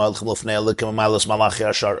atzadikim alchim lefnei elikim b'mailas malachi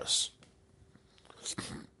asharas.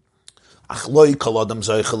 Achloi kol adam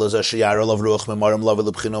zoichel az ashiyar alav ruach memarim lav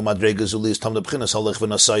elibchino madregas ulis tam debchinas halach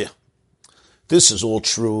v'nasaya. This is all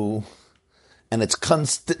true, and it's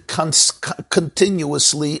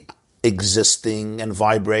continuously existing and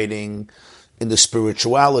vibrating in the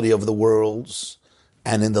spirituality of the worlds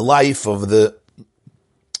and in the life of the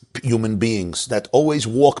human beings that always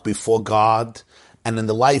walk before God and in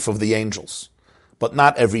the life of the angels. But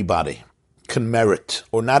not everybody can merit,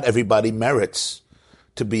 or not everybody merits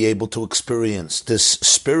to be able to experience this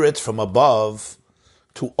spirit from above,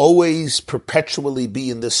 to always perpetually be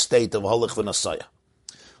in this state of halach v'nasaya.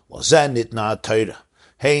 Lozen nitna Torah.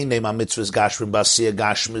 Hey, nema mitzvahs gashrim basiya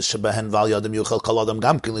gashmis shebehen val yadam yuchel kol adam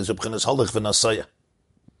gamkin lizubchinas halach v'nasaya.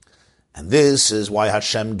 And this is why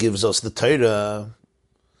Hashem gives us the Torah.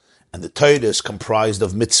 And the Torah is comprised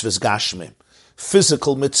of mitzvahs gashmim,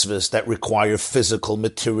 physical mitzvahs that require physical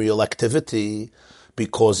material activity,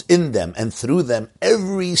 because in them and through them,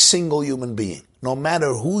 every single human being, no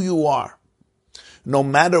matter who you are, no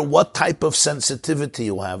matter what type of sensitivity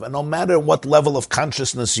you have, and no matter what level of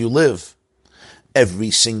consciousness you live,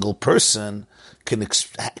 every single person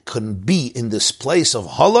can be in this place of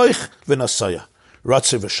haloich v'nasaya,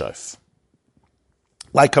 ratzeh v'shaif,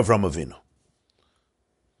 like Avram Avinu.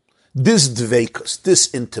 This dveikus,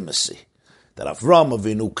 this intimacy that Avram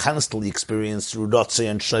Avinu constantly experienced through ratzeh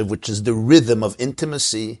and shaif, which is the rhythm of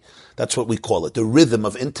intimacy, that's what we call it, the rhythm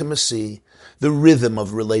of intimacy, the rhythm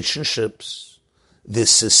of relationships.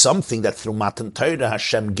 This is something that through Matan Torah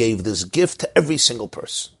Hashem gave this gift to every single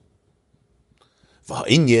person.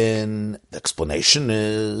 The explanation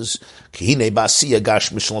is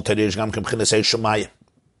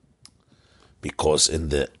because in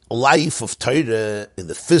the life of Torah, in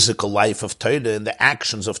the physical life of Torah, in the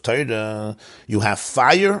actions of Torah, you have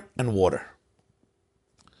fire and water.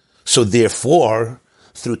 So therefore,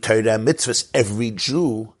 through Torah and mitzvahs, every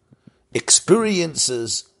Jew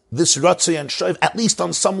experiences this ratzeh and shaif, at least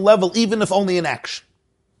on some level, even if only in action.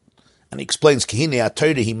 And he explains, Kihine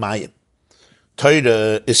Torah himayim.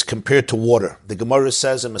 Torah is compared to water. The Gemara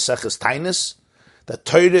says in Maseches Tainis that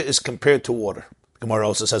Torah is compared to water. The Gemara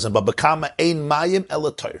also says in Babakama ein mayim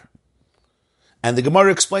ela Torah. And the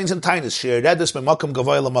Gemara explains in Tainis, she'eredes memakam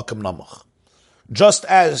gavay lamakam namach. Just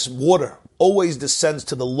as water always descends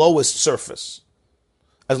to the lowest surface,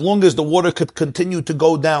 as long as the water could continue to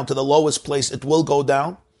go down to the lowest place, it will go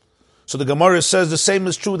down. So the Gemara says the same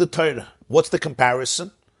is true with the Torah. What's the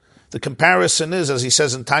comparison? The comparison is, as he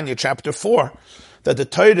says in Tanya chapter 4, that the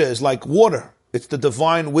Torah is like water. It's the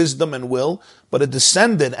divine wisdom and will, but it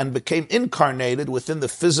descended and became incarnated within the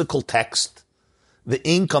physical text, the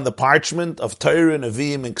ink on the parchment of Torah,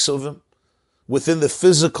 Nevi'im, and Ksuvim, within the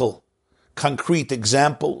physical, concrete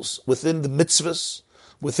examples, within the mitzvahs,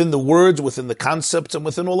 within the words, within the concepts, and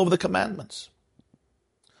within all of the commandments.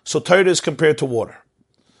 So Torah is compared to water.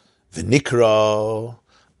 V'nikra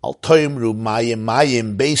al toimru mayim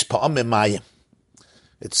mayim beis pa'amim mayim.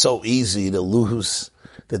 It's so easy to lose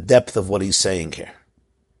the depth of what he's saying here.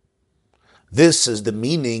 This is the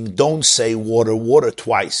meaning, don't say water, water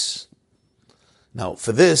twice. Now,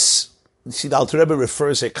 for this, you see, the Alter Rebbe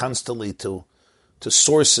refers here constantly to to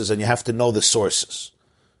sources, and you have to know the sources.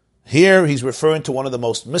 Here, he's referring to one of the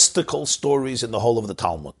most mystical stories in the whole of the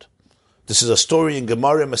Talmud. This is a story in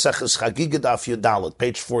Gemara, Maseches Chagiga Daf Yud Dalet,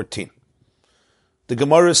 page 14. The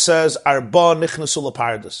Gemara says, Arba nichnasu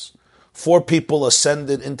lepardes. 4 people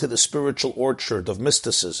ascended into the spiritual orchard of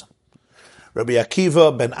mysticism. Rabbi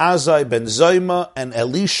Akiva ben Azai ben Zayma and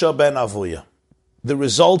Elisha ben Avuya. The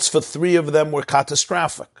results for 3 of them were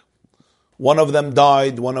catastrophic. One of them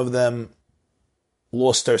died, one of them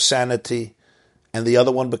lost their sanity, and the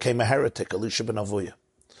other one became a heretic, Elisha ben Avuya.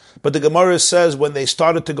 But the Gemara says when they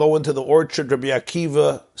started to go into the orchard, Rabbi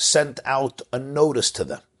Akiva sent out a notice to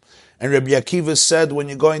them. And Rabbi Akiva said, when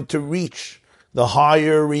you're going to reach the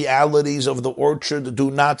higher realities of the orchard,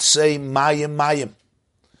 do not say mayim, mayim.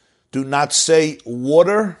 Do not say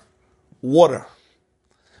water, water.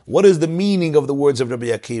 What is the meaning of the words of Rabbi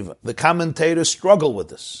Akiva? The commentators struggle with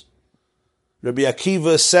this. Rabbi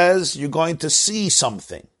Akiva says you're going to see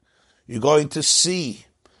something. You're going to see.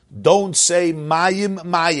 Don't say mayim,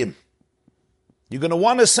 mayim. You're going to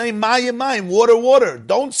want to say mayim, mayim, water, water.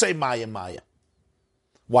 Don't say mayim, mayim.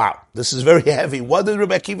 Wow, this is very heavy. What did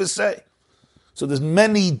Rabbi Akiva say? So there's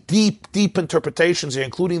many deep interpretations here,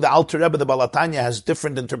 including the Alter Rebbe, the Baal HaTanya, has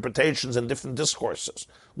different interpretations and different discourses.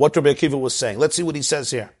 What Rabbi Akiva was saying. Let's see what he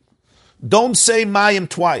says here. Don't say mayim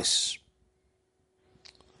twice.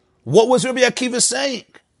 What was Rabbi Akiva saying?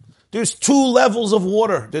 There's 2 levels of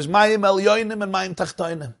water. There's mayim elyonim and mayim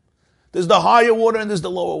tachtonim. There's the higher water and there's the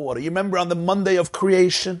lower water. You remember on the Monday of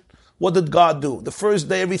creation, what did God do? The first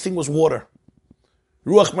day, everything was water.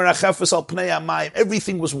 Ruach merachefes al pnei hamayim.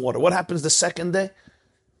 Everything was water. What happens the second day?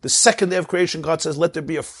 The second day of creation, God says, let there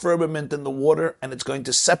be a firmament in the water, and it's going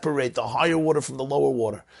to separate the higher water from the lower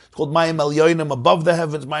water. It's called mayim elyonim, above the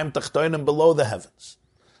heavens, mayim tachtonim, below the heavens.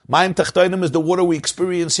 Mayim tachtonim is the water we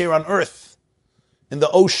experience here on earth, in the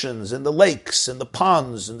oceans, in the lakes, in the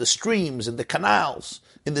ponds, in the streams, in the canals,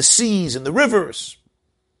 in the seas, in the rivers.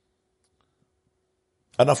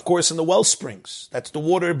 And of course in the well springs. That's the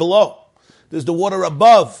water below. There's the water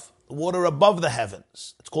above the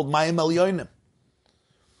heavens. It's called mayim elyonim.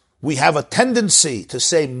 We have a tendency to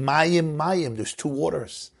say mayim, mayim. There's 2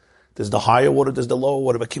 waters. There's the higher water, there's the lower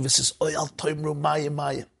water. But Akiva says, oyal toimru mayim,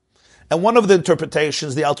 mayim. And one of the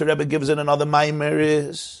interpretations the Alter Rebbe gives in another Maimer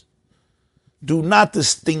is, do not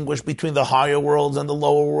distinguish between the higher worlds and the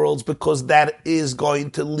lower worlds, because that is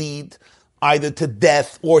going to lead either to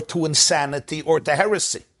death or to insanity or to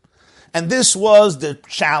heresy. And this was the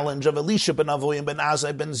challenge of Elisha ben Avuya ben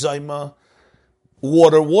Azai ben Zayma.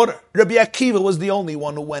 Water, water. Rabbi Akiva was the only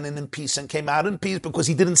one who went in peace and came out in peace because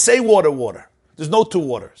he didn't say water, water. There's no 2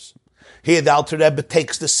 waters. Here the Alter Rebbe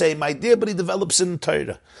takes the same idea, but he develops it in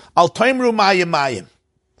Torah. Al toimru mayim, mayim.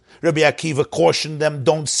 Rabbi Akiva cautioned them,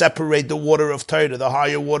 don't separate the water of Torah, the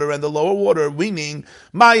higher water and the lower water, meaning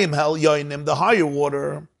mayim hel yoinim, the higher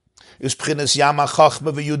water, is p'chinas yama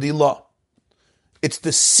chachma v'yudilah. It's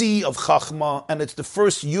the sea of Chachma, and it's the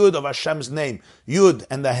first Yud of Hashem's name. Yud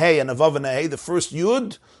and the Hey and the Vav and the Hey, the first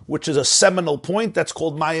Yud, which is a seminal point, that's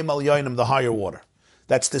called Mayim Al Yoinim, the higher water.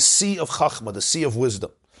 That's the sea of Chachma, the sea of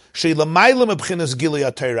wisdom.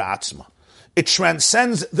 It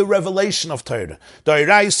transcends the revelation of Torah.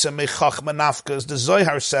 The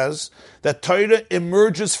Zohar says that Torah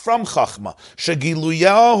emerges from Chachma.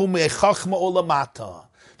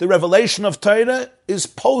 The revelation of Torah is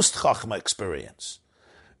post-Chachma experience.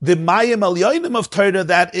 The Mayim Elyonim of Torah,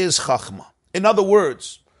 that is Chachma. In other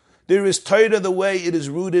words, there is Torah the way it is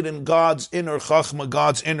rooted in God's inner Chachma,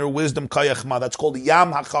 God's inner wisdom, Kayachma. That's called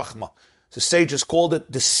Yam HaChachma. The sages called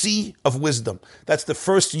it the Sea of Wisdom. That's the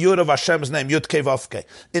first Yud of Hashem's name, Yud Kei Vav Kei.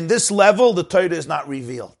 In this level, the Torah is not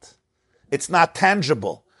revealed. It's not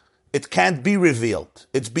tangible. It can't be revealed.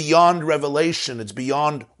 It's beyond revelation. It's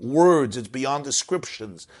beyond words. It's beyond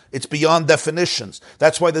descriptions. It's beyond definitions.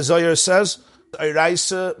 That's why the Zohar says,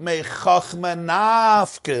 Nafkes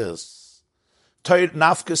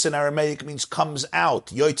in Aramaic means comes out,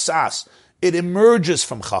 yoitzas. It emerges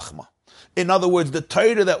from Chachma. In other words, the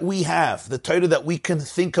Torah that we have, the Torah that we can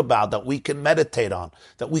think about, that we can meditate on,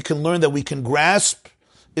 that we can learn, that we can grasp,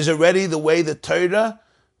 is already the way the Torah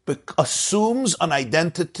assumes an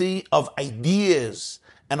identity of ideas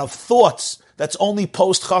and of thoughts that's only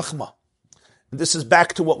post-Chachma. And this is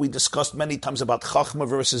back to what we discussed many times about Chachma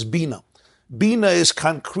versus Bina. Bina is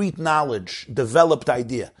concrete knowledge, developed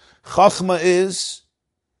idea. Chachma is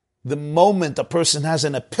the moment a person has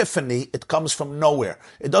an epiphany, it comes from nowhere.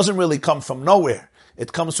 It doesn't really come from nowhere.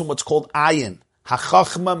 It comes from what's called ayin.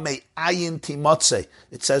 HaChachma me ayin timotze,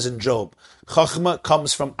 it says in Job. Chachma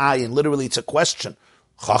comes from ayin. Literally, it's a question.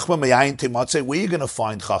 Chachma me'ayin timatze, where are you going to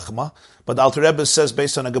find Chachma? But the Alter Rebbe says,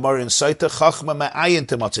 based on a Gemara in Saita, Chachma me'ayin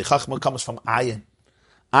timatze. Chachma comes from ayin.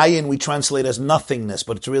 Ayin we translate as nothingness,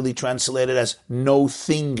 but it's really translated as no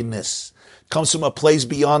thingness. It comes from a place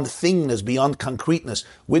beyond thingness, beyond concreteness.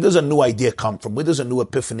 Where does a new idea come from? Where does a new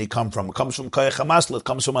epiphany come from? It comes from Koyach HaMasla. It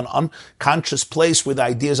comes from an unconscious place where the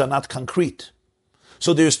ideas are not concrete.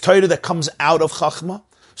 So there's Torah that comes out of Chachma.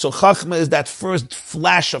 So Chachma is that first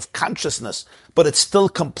flash of consciousness, but it's still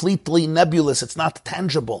completely nebulous. It's not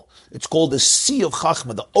tangible. It's called the sea of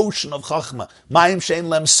Chachma, the ocean of Chachma. Mayim shein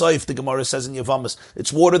lem soif, the Gemara says in Yevamos.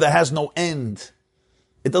 It's water that has no end.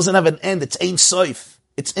 It doesn't have an end. It's ein soif.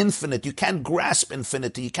 It's infinite. You can't grasp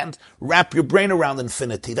infinity. You can't wrap your brain around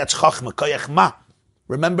infinity. That's Chachma, Koyach Ma.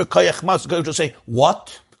 Remember Koyach Ma? So you just say,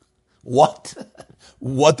 what? What?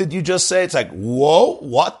 What did you just say? It's like, whoa,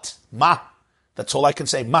 what? Ma. That's all I can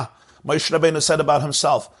say. Ma. Moshe Rabbeinu said about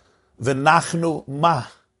himself, V'nachnu ma.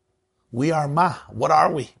 We are ma. What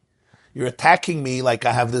are we? You're attacking me like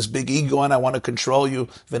I have this big ego and I want to control you.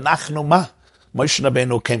 V'nachnu ma. Moshe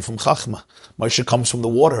Rabbeinu came from Chachma. Moshe comes from the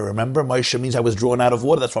water. Remember? Moshe means I was drawn out of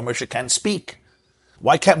water. That's why Moshe can't speak.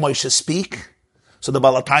 Why can't Moshe speak? So the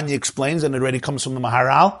Baal HaTanya explains, and it already comes from the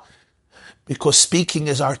Maharal, because speaking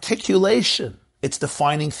is articulation. It's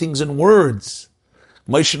defining things in words.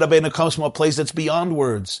 Moshe Rabbeinu comes from a place that's beyond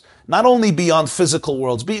words. Not only beyond physical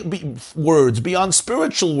words, words, beyond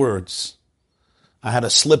spiritual words. I had a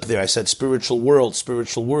slip there. I said spiritual world,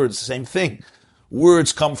 spiritual words, the same thing.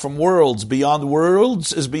 Words come from worlds. Beyond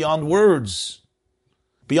worlds is beyond words.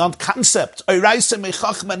 Beyond concept. Torah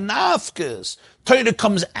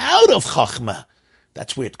comes out of Chachma.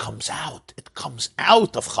 That's where it comes out. It comes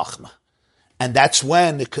out of Chachma. And that's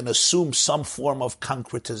when it can assume some form of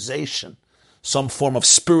concretization, some form of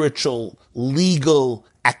spiritual, legal,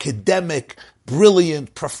 academic,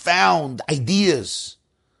 brilliant, profound ideas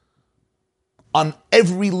on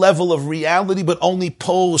every level of reality, but only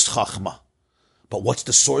post Chachma. But what's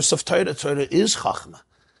the source of Torah? Torah is Chachma.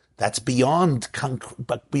 That's beyond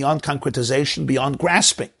concretization, beyond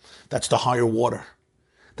grasping. That's the higher water.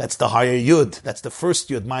 That's the higher Yud. That's the first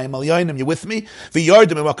Yud. Mayim al Yoinim. You with me? But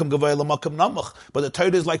the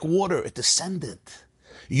Torah is like water. It descended.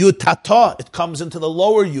 Yud Tata. It comes into the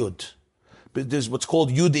lower Yud. But there's what's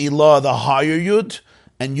called Yud Ilah, the higher Yud,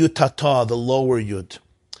 and Yud Tata, the lower Yud.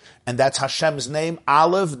 And that's Hashem's name.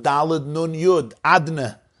 Aleph, Daled, Nun, Yud.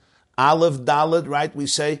 Adna. Aleph, Daled, right? We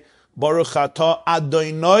say, Baruch Atah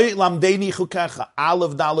Adonai Lamdeini Chukecha.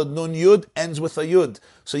 Aleph, Daled, Nun, Yud ends with a Yud.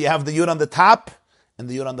 So you have the Yud on the top and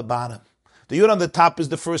the Yud on the bottom. The Yud on the top is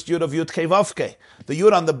the first Yud of Yud Kei Vav Kei. The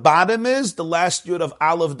Yud on the bottom is the last Yud of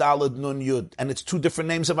Aleph, Daled, Nun, Yud. And it's two different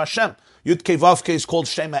names of Hashem. Yud Kei Vav Kei is called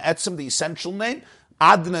Shema Etzem, the essential name.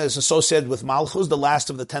 Adna is associated with Malchus, the last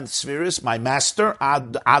of the 10th spheres, my master.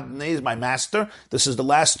 Adna is my master. This is the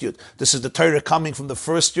last Yud. This is the Torah coming from the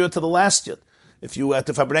first Yud to the last Yud. If you at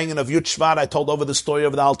the Farbrengen of Yud Shvat, I told over the story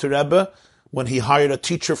of the Alter Rebbe, when he hired a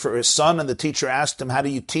teacher for his son, and the teacher asked him, how do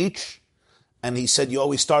you teach? And he said, you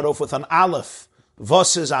always start off with an Aleph.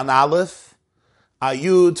 Was is an Aleph?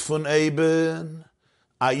 Ayud von Eben,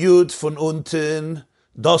 Ayud von unten,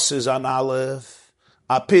 das is an Aleph.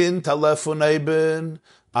 A pin tale von eben,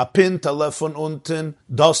 a pin tale von unten,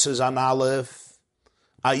 das is an Aleph.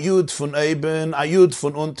 A Yud von eben, a Yud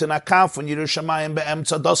von unten, a Kaf von Yerushalayim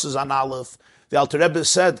be'emtza, das is an Aleph. The Alter Rebbe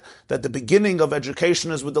said that the beginning of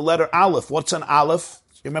education is with the letter Aleph. What's an Aleph?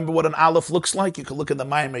 You remember what an Aleph looks like? You can look in the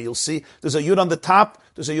Maimer, you'll see. There's a Yud on the top,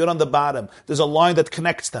 there's a Yud on the bottom. There's a line that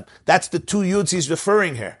connects them. That's the two Yuds he's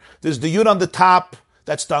referring here. There's the Yud on the top,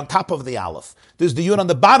 that's on top of the Aleph. There's the Yud on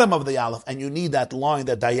the bottom of the Aleph, and you need that line,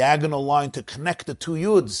 that diagonal line, to connect the two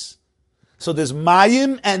Yuds. So there's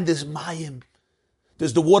Mayim and there's Mayim.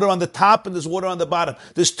 There's the water on the top and there's water on the bottom.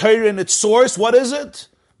 There's Torah in its source. What is it?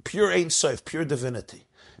 Pure Ein Sof, pure divinity.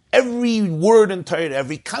 Every word in Torah,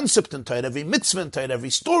 every concept in Torah, every mitzvah in Torah, every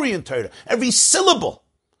story in Torah, every syllable,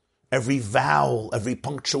 every vowel, every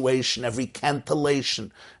punctuation, every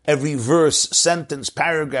cantillation, every verse, sentence,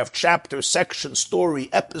 paragraph, chapter, section, story,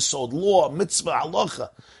 episode, law, mitzvah, halacha,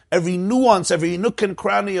 every nuance, every nook and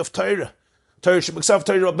cranny of Torah.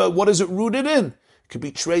 Torah, but what is it rooted in? It can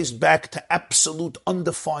be traced back to absolute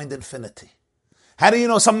undefined infinity. How do you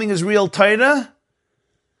know something is real Torah?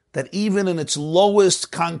 That even in its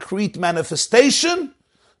lowest concrete manifestation,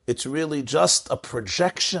 it's really just a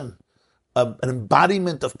projection, an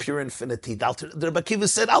embodiment of pure infinity. The Rebbe Akiva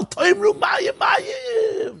said, Al toimru mayim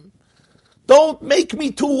mayim. Don't make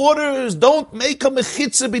me two waters. Don't make a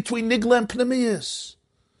mechitza between nigla and pnimiyas.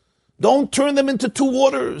 Don't turn them into two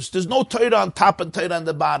waters. There's no Torah on top and Torah on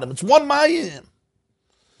the bottom. It's one mayim.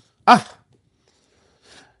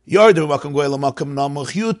 Yardu Makam Goyla Makam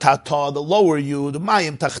Namuch Yutata, the lower Yud,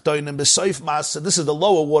 Mayim Tachtoinim Besoif Masa. This is the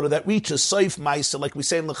lower water that reaches Soif Maisa, like we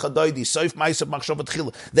say in L'Chadoidi, Soif Maisa Machshavat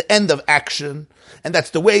Chila, the end of action. And that's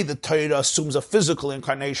the way the Torah assumes a physical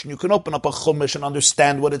incarnation. You can open up a Chumash and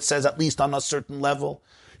understand what it says, at least on a certain level.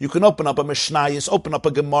 You can open up a Mishnayos, open up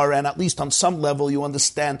a Gemara, and at least on some level you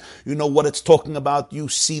understand, you know what it's talking about. You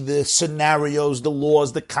see the scenarios, the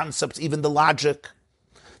laws, the concepts, even the logic.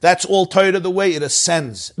 That's all Torah, the way it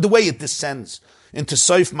ascends, the way it descends into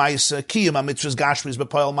Soif Maisa, Kiyum HaMitzvahs Gashmis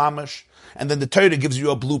B'Poel Mamash. And then the Torah gives you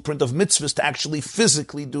a blueprint of mitzvahs to actually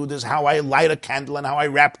physically do this, how I light a candle and how I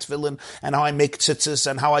wrap tefillin and how I make tzitzis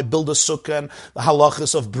and how I build a sukkah and the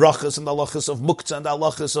halachas of brachas and the halachas of muktzah and the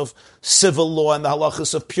halachas of civil law and the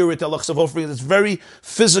halachas of purity, the halachas of offering. It's very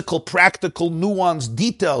physical, practical, nuanced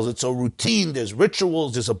details. It's a routine, there's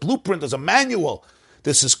rituals, there's a blueprint, there's a manual.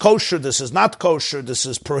 This is kosher, this is not kosher, this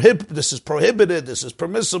is prohibited, this is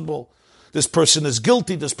permissible. This person is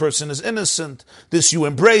guilty, this person is innocent. This you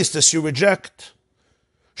embrace, this you reject.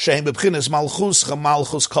 And this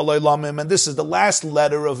is the last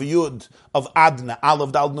letter of Yud, of Adna,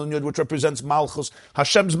 Aleph Dal Nun Yud, which represents Malchus.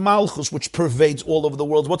 Hashem's Malchus, which pervades all of the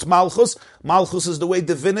world. What's Malchus? Malchus is the way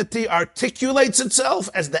divinity articulates itself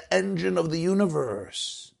as the engine of the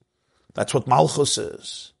universe. That's what Malchus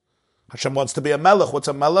is. Hashem wants to be a melech. What's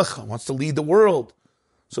a melech? He wants to lead the world.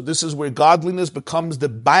 So this is where godliness becomes the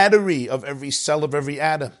battery of every cell of every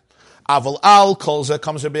atom. Aval al kolza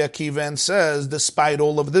comes Rabbi Akiva and says, despite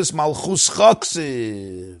all of this, malchus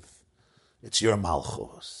chaksiv. It's your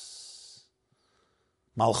malchus.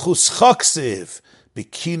 Malchus chaksiv.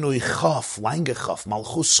 Bikinui chaf, lange chaf,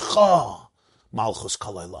 malchus cha. Malchus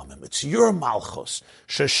kalay lamim. It's your malchus.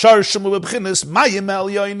 Sheshar shemu bebchinis mayim el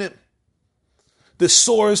yoinim. The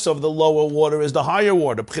source of the lower water is the higher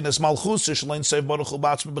water.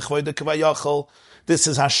 This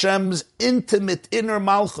is Hashem's intimate inner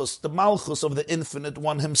malchus, the malchus of the infinite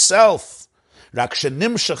one himself.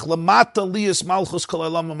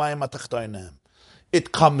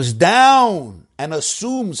 It comes down and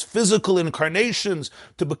assumes physical incarnations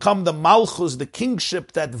to become the malchus, the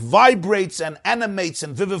kingship that vibrates and animates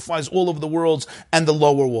and vivifies all of the worlds and the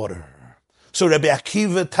lower water. So Rabbi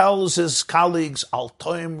Akiva tells his colleagues, Al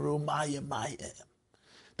toimru mayim mayim.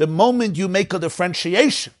 The moment you make a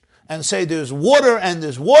differentiation and say there's water and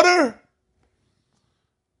there's water,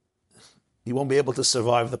 you won't be able to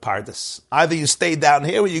survive the Pardes. Either you stay down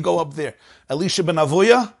here or you go up there. Elisha ben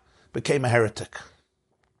Avuya became a heretic.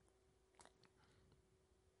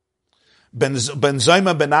 Ben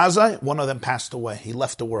Zoma ben Azai, one of them passed away. He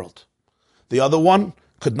left the world. The other one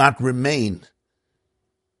could not remain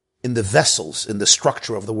in the vessels, in the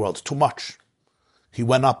structure of the world. Too much. He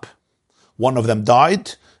went up. One of them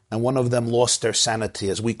died, and one of them lost their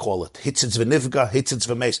sanity, as we call it. Hitzitz v'nivga, hitzitz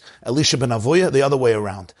v'meis. Elisha ben Avuya, the other way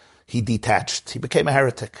around. He detached. He became a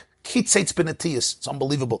heretic. Kitzeitz benetiyas. It's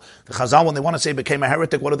unbelievable. The Chazal, when they want to say he became a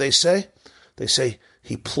heretic, what do they say? They say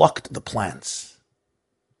he plucked the plants.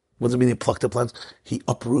 What does it mean he plucked the plants? He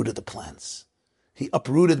uprooted the plants. He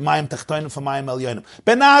uprooted Mayim Tachtoinim from Mayim Elyonim.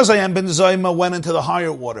 Ben Azai and Ben Zoyma went into the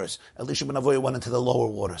higher waters. Elisha ben Avuya went into the lower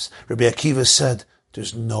waters. Rabbi Akiva said,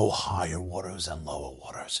 there's no higher waters and lower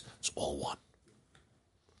waters. It's all one.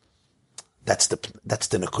 That's the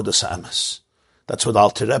Nekudas HaEmes. That's what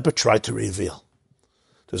Alter Rebbe tried to reveal.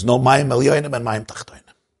 There's no Mayim Elyonim and Mayim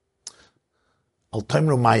Tachtoinim. Al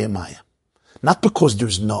Toimru Mayim Mayim. Not because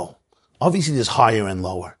there's no. Obviously there's higher and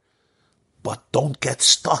lower. But don't get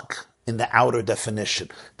stuck in the outer definition.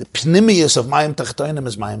 The pnimius of Mayim Tachtoinim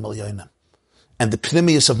is Mayim Elyonim. And the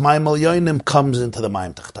pnimius of Mayim Elyonim comes into the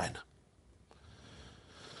Mayim Tachtoinim.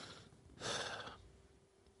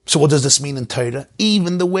 So what does this mean in Torah?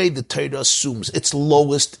 Even the way the Torah assumes its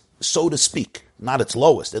lowest, so to speak, not its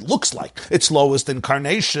lowest, it looks like its lowest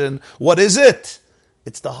incarnation, what is it?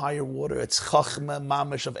 It's the higher water. It's Chachma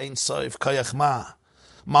Mamash of Ein Sof Kayach Ma.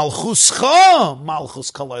 Malchus Cha,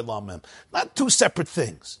 Malchus Kalay Lamim. Not two separate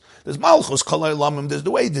things. There's Malchus Kalay Lamim. There's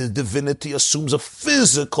the way the divinity assumes a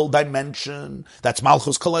physical dimension. That's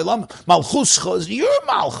Malchus Kalay Lamim. Malchus Cha is your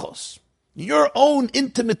Malchus. Your own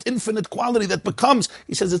intimate, infinite quality that becomes,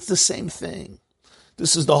 he says it's the same thing.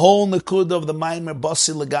 This is the whole Nakud of the Maimer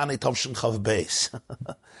Basi Lagani Tavshin Chav Beis.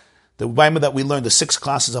 The Maimer that we learned, the 6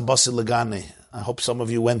 classes on Basi Lagani. I hope some of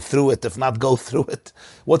you went through it. If not, go through it.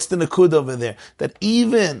 What's the Nakud over there? That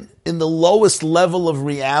even in the lowest level of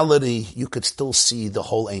reality, you could still see the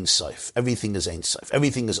whole Ein Sof. Everything is Ein Sof.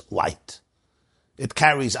 Everything is light. It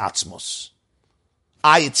carries Atzmos.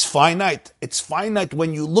 It's finite. It's finite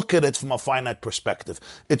when you look at it from a finite perspective.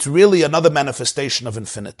 It's really another manifestation of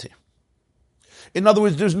infinity. In other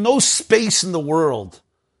words, there's no space in the world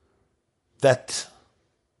that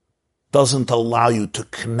doesn't allow you to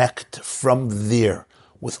connect from there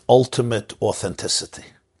with ultimate authenticity.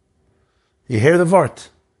 You hear the word?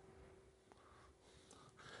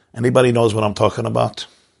 Anybody knows what I'm talking about?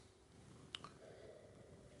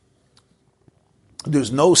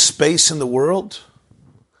 There's no space in the world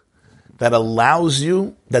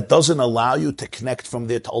that doesn't allow you to connect from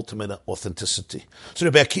there to ultimate authenticity. So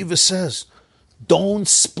Rabbi Akiva says, don't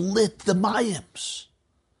split the Mayims.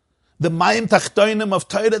 The Mayim Tachtoinim of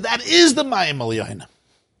Torah, that is the Mayim Alyonim.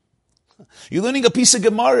 You're learning a piece of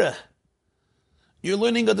Gemara. You're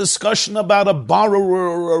learning a discussion about a borrower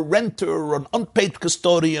or a renter or an unpaid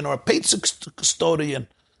custodian or a paid custodian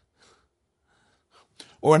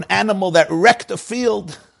or an animal that wrecked a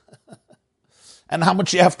field and how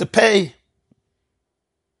much you have to pay.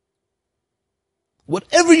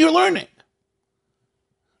 Whatever you're learning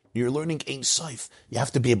Ein Sof. You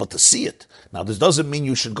have to be able to see it. Now, this doesn't mean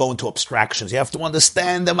you should go into abstractions. You have to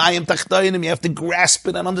understand the Mayim Tachtoinim. You have to grasp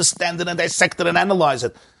it and understand it and dissect it and analyze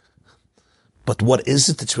it. But what is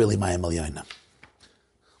it? It's really Mayim Alyonim.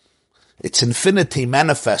 It's infinity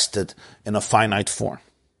manifested in a finite form.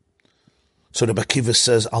 So the Akiva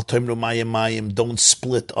says, Al Tomru Mayim, don't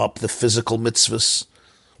split up the physical mitzvahs,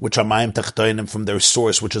 which are Mayim Tachtoinim, from their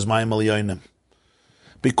source, which is Mayim Alyonim.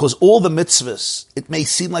 Because all the mitzvahs, it may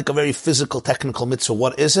seem like a very physical, technical mitzvah.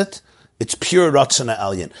 What is it? It's pure Ratzon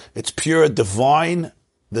Elyon. It's pure divine,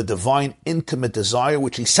 the divine intimate desire,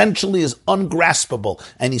 which essentially is ungraspable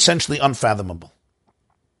and essentially unfathomable.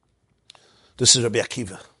 This is Rabbi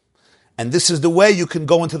Akiva. And this is the way you can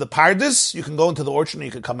go into the Pardes, you can go into the orchard, and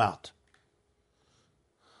you can come out.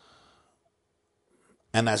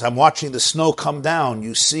 And as I'm watching the snow come down,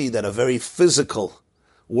 you see that a very physical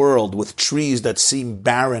world with trees that seem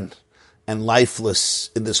barren and lifeless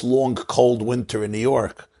in this long, cold winter in New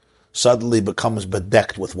York suddenly becomes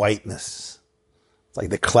bedecked with whiteness. It's like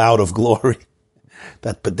the cloud of glory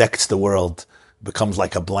that bedecks the world becomes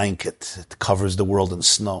like a blanket. It covers the world in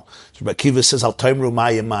snow. So Rabbi Akiva says, Al Tomru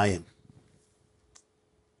Mayim.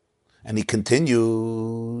 And he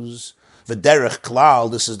continues, V'derech klal,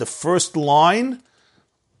 this is the first line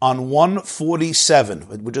on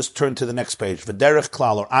 147. We just turn to the next page. V'derech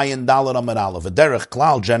klal, or ayin dalet amud aleph. V'derech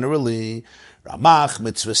klal, generally, Ramach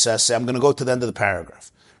mitzvah seseh. I'm going to go to the end of the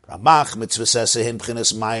paragraph. Ramach mitzvah seseh hin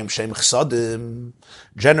b'chinas mayim shem chsadim.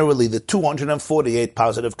 Generally, the 248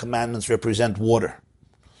 positive commandments represent water,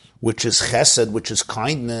 which is chesed, which is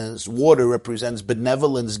kindness. Water represents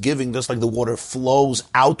benevolence, giving, just like the water flows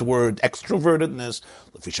outward, extrovertedness.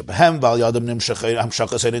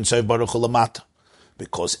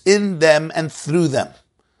 Because in them and through them,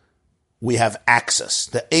 we have access.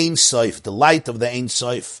 The Ein Sof, the light of the Ein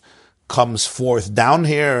Sof, comes forth down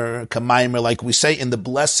here, kamaymer, like we say, in the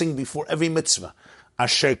blessing before every mitzvah.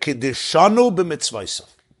 Asher kiddishanu b'mitzvaysav.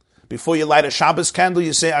 Before you light a Shabbos candle,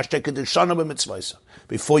 you say, Asher kiddishanu b'mitzvaysav.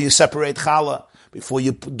 Before you separate challah, before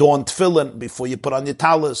you don tefillin, before you put on your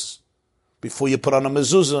talis, before you put on a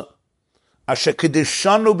mezuzah. Asher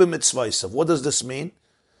kiddishanu b'mitzvaysav. What does this mean?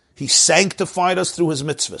 He sanctified us through his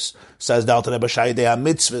mitzvahs. Says the Alter Rebbe Shaydei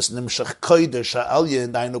HaMitzvahs Nimshach Kodesh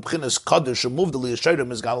HaElyon Dainu B'chinas Kodesh Umuvdali Yesherim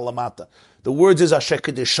Mizgal Lamata. The words is Asher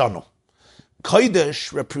Kedeshanu.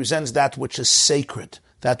 Kodesh represents that which is sacred,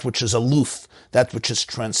 that which is aloof, that which is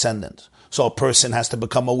transcendent. So a person has to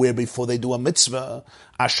become aware before they do a mitzvah.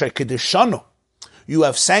 Asher Kedeshanu. You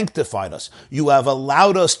have sanctified us. You have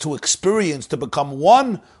allowed us to experience, to become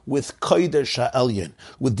one with Kodesh HaElyon,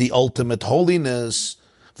 with the ultimate holiness.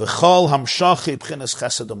 And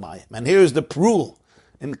here's the rule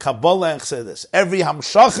in Kabbalah and Chassidus. Every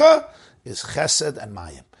hamshacha is chesed and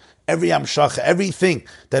mayim. Every hamshacha, everything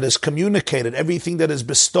that is communicated, everything that is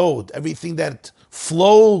bestowed, everything that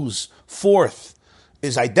flows forth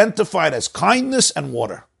is identified as kindness and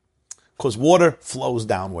water. Because water flows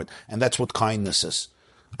downward, and that's what kindness is.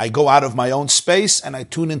 I go out of my own space and I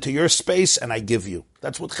tune into your space and I give you.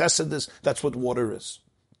 That's what chesed is. That's what water is.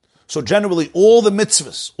 So generally, all the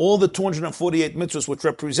mitzvahs, all the 248 mitzvahs which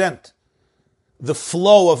represent the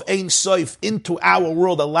flow of Ein Sof into our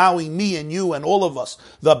world, allowing me and you and all of us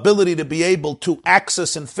the ability to be able to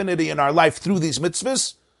access infinity in our life through these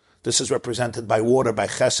mitzvahs, this is represented by water, by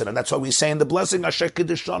chesed. And that's why we say in the blessing, Asher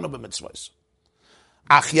Kedeshanu b'mitzvahs.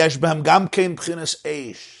 Ach yesh b'hem gam kein b'chinas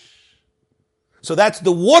eish. So that's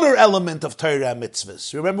the water element of Torah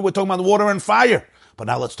mitzvahs. Remember, we're talking about water and fire. But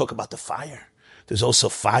now let's talk about the fire. There's also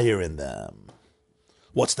fire in them.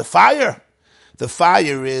 What's the fire? The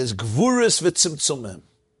fire is gvuris v'tzimtzumim.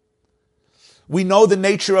 We know the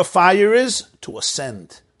nature of fire is to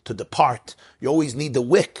ascend, to depart. You always need the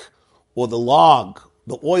wick or the log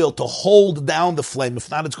the oil to hold down the flame. If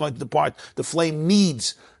not, it's going to depart. The flame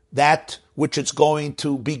needs that which it's going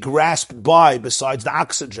to be grasped by besides the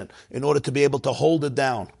oxygen in order to be able to hold it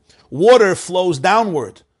down. Water flows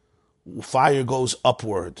downward. Fire goes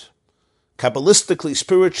upward. Kabbalistically,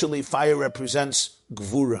 spiritually, fire represents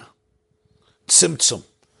gvura, tzimtzum,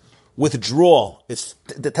 withdrawal.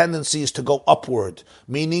 The tendency is to go upward,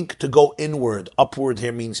 meaning to go inward. Upward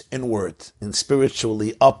here means inward. And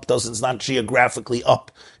spiritually, up it's not geographically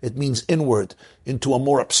up. It means inward, into a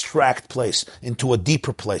more abstract place, into a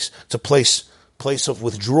deeper place. It's a place of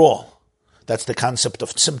withdrawal. That's the concept of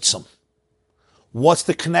tzimtzum. What's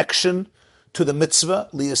the connection to the mitzvah?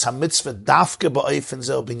 Liyas ha-mitzvah dafke ba'ofen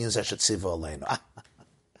zeh binyan zeh shetziva aleinu.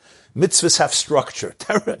 Mitzvahs have structure.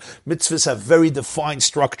 Mitzvahs have very defined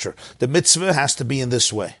structure. The mitzvah has to be in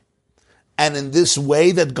this way. And in this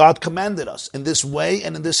way that God commanded us. In this way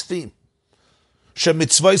and in this theme.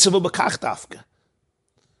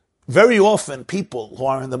 Very often people who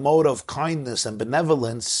are in the mode of kindness and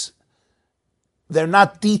benevolence, they're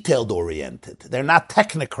not detailed oriented. They're not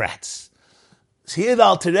technocrats. Here the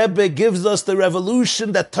Alter Rebbe gives us the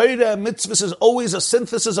revolution that Torah and mitzvahs is always a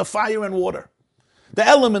synthesis of fire and water. The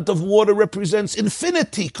element of water represents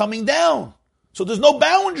infinity coming down. So there's no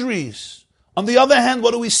boundaries. On the other hand,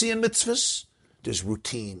 what do we see in mitzvahs? There's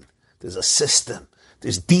routine. There's a system.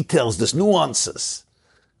 There's details. There's nuances.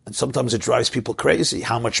 And sometimes it drives people crazy.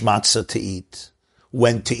 How much matzah to eat.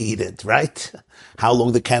 When to eat it, right? How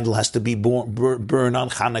long the candle has to be burned on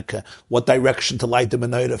Hanukkah. What direction to light the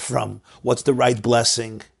menorah from. What's the right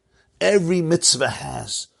blessing. Every mitzvah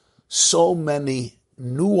has so many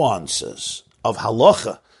nuances of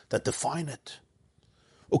halacha that define it.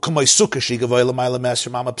 A sukkah,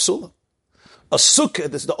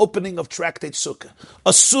 this is the opening of tractate sukkah.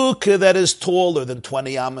 A sukkah that is taller than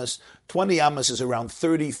 20 amas. 20 amas is around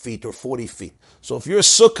 30 feet or 40 feet. So if your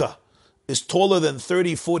sukkah is taller than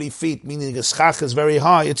 30, 40 feet, meaning the schach is very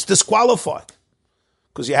high, it's disqualified.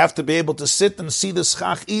 Because you have to be able to sit and see the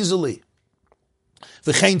schach easily.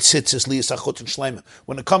 When it comes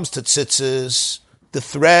to tzitzis, the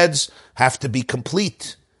threads have to be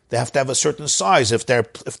complete. They have to have a certain size. If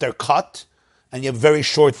they're cut and you have very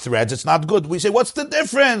short threads, it's not good. We say, what's the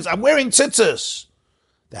difference? I'm wearing tzitzis.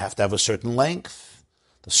 They have to have a certain length,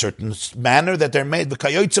 a certain manner that they're made. This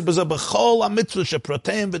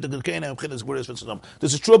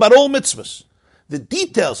is true about all mitzvahs. The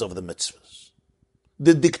details of the mitzvahs,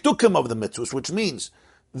 the diktukim of the mitzvahs, which means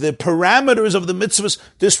the parameters of the mitzvahs,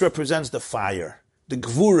 this represents the fire, the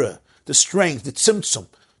gvura, the strength, the tzimtzum,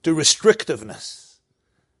 the restrictiveness.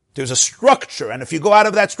 There's a structure, and if you go out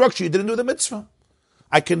of that structure, you didn't do the mitzvah.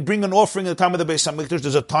 I can bring an offering at the time of the Beis HaMikdash.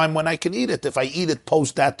 There's a time when I can eat it. If I eat it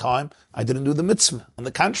post that time, I didn't do the mitzvah. On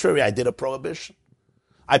the contrary, I did a prohibition.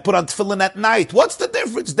 I put on tefillin at night. What's the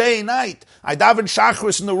difference? Day, night. I daven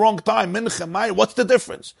shachris in the wrong time. Mincha, Maya. What's the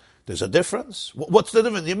difference? There's a difference. What's the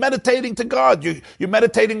difference? You're meditating to God. You're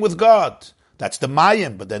meditating with God. That's the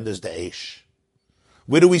mayim, but then there's the eish.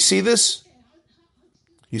 Where do we see this?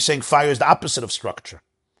 You're saying fire is the opposite of structure.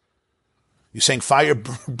 You're saying fire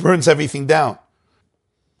burns everything down.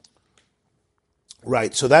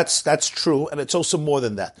 Right, so that's true, and it's also more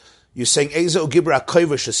than that. You're saying Ezo Gibra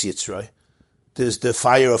Koivish Yitzroy. There's the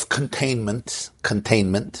fire of containment.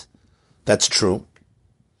 That's true.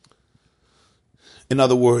 In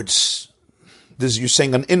other words, you're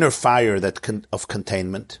saying an inner fire of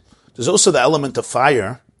containment. There's also the element of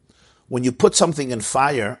fire. When you put something in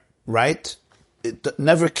fire, right, it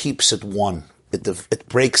never keeps it one. It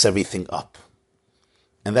breaks everything up.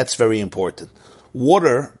 And that's very important.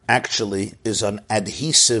 Water actually is an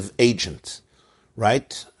adhesive agent,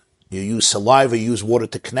 right? You use saliva, you use water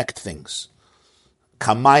to connect things.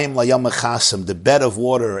 Kamayim layam echasim, the bed of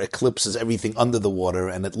water eclipses everything under the water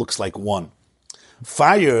and it looks like one.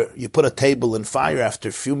 Fire, you put a table in fire, after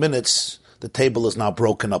a few minutes, the table is now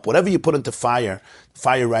broken up. Whatever you put into fire,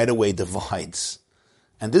 fire right away divides.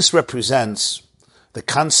 And this represents the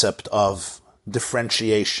concept of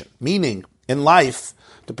differentiation. Meaning, in life,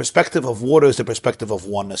 the perspective of water is the perspective of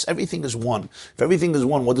oneness. Everything is one. If everything is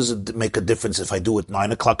one, what does it make a difference if I do it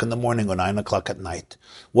 9 o'clock in the morning or 9 o'clock at night?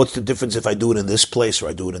 What's the difference if I do it in this place or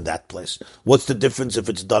I do it in that place? What's the difference if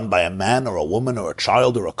it's done by a man or a woman or a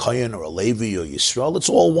child or a Kohen or a Levi or Yisrael? It's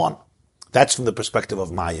all one. That's from the perspective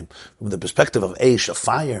of Mayim. From the perspective of Eish, of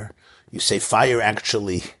fire, you say fire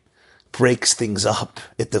actually breaks things up.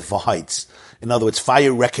 It divides. In other words,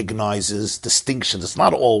 fire recognizes distinctions. It's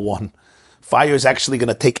not all one. Fire is actually going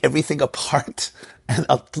to take everything apart and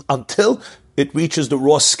until it reaches the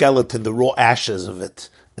raw skeleton, the raw ashes of it.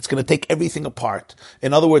 It's going to take everything apart.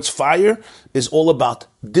 In other words, fire is all about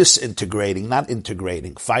disintegrating, not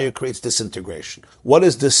integrating. Fire creates disintegration. What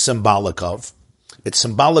is this symbolic of? It's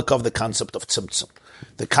symbolic of the concept of tzimtzum,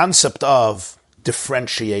 the concept of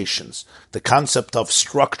differentiations, the concept of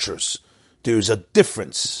structures. There's a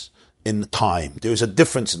difference in time. There's a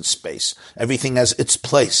difference in space. Everything has its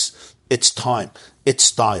place, its time, its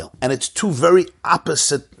style. And it's two very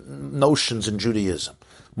opposite notions in Judaism.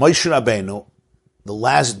 Moshe Rabbeinu, the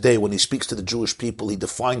last day when he speaks to the Jewish people, he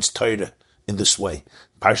defines Torah in this way.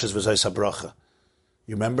 Parshas V'zayis HaBracha.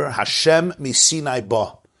 You remember? Hashem misinai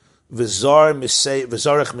ba. V'zarech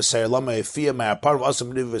misei lama efiyah ma'apar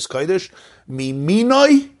v'asam niv v'skodesh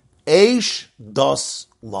miminoi eish das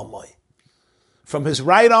lamoi. From his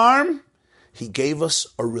right arm, he gave us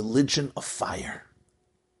a religion of fire.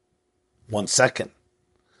 1 second.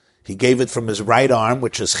 He gave it from his right arm,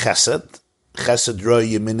 which is chesed. Chesed ro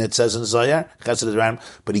yemin, it says in Zohar. Chesed is right arm,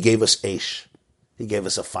 but he gave us eish. He gave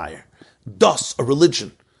us a fire. Das, a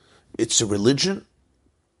religion. It's a religion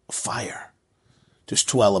of fire. There's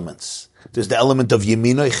two elements. There's the element of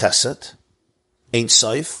yeminoi chesed, Ein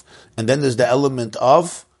Sof, and then there's the element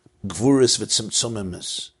of gvuris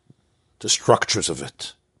v'tzimtzumimis, the structures of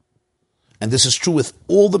it. And this is true with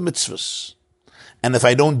all the mitzvahs. And if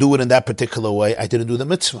I don't do it in that particular way, I didn't do the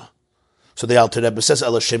mitzvah. So the Alter Rebbe says,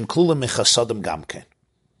 El Hashem klula mechasadim gamken.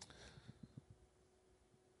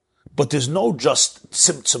 But there's no just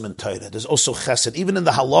tzimtzum in Torah. There's also chesed. Even in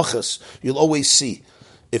the halachas, you'll always see,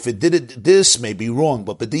 if it did it, this may be wrong,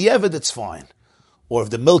 but b'di'evid, it's fine. Or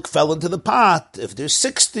if the milk fell into the pot, if there's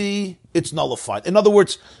 60, it's nullified. In other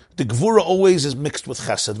words, the gvura always is mixed with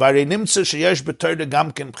chesed.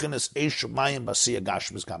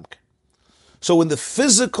 So in the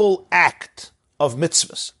physical act of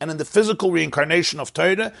mitzvahs and in the physical reincarnation of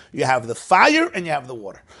Torah, you have the fire and you have the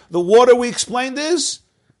water. The water, we explained, is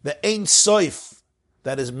the Ein Sof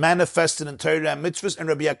that is manifested in Torah and mitzvahs. And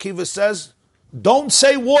Rabbi Akiva says, don't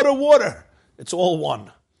say water, water. It's all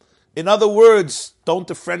one. In other words, don't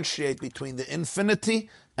differentiate between the infinity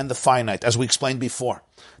and the finite, as we explained before.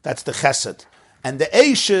 That's the chesed. And the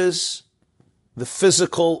eish is the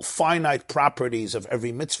physical, finite properties of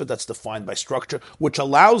every mitzvah that's defined by structure, which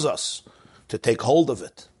allows us to take hold of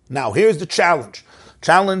it. Now, here's the challenge.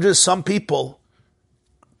 Challenge is some people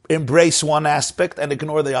embrace one aspect and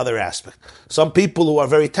ignore the other aspect. Some people who are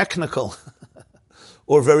very technical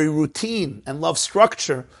or very routine and love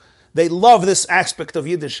structure, they love this aspect of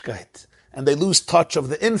Yiddishkeit, and they lose touch of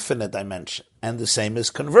the infinite dimension. And the same is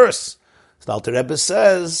converse. So the Alter Rebbe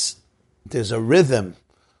says there's a rhythm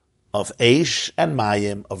of Eish and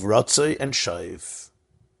Mayim, of Ratzoi and Shoiv.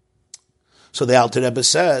 So the Alter Rebbe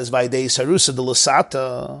says, Vaidei Isarusa de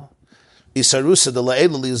Lasata, Isarusa de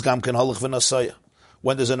La'elali is Gamken Halach V'Nasaya.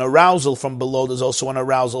 When there's an arousal from below, there's also an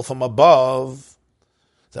arousal from above.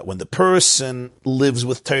 That when the person lives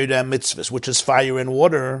with Torah and mitzvahs, which is fire and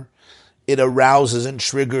water, it arouses and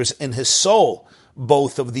triggers in his soul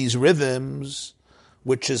both of these rhythms,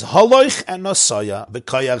 which is haloich and nasaya.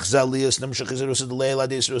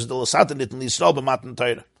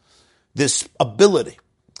 This ability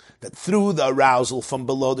that through the arousal from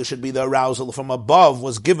below there should be the arousal from above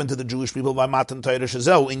was given to the Jewish people by Matan Torah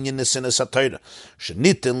Shezeu in Yinisin Torah.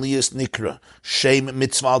 Shenitin liyas nikra shem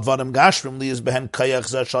mitzvah al dvarim gashrim liyas behen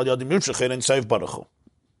kayach zeh shal yadim yimshachir and seif baruchu.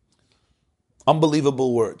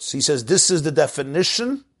 Unbelievable words. He says this is the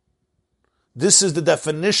definition. This is the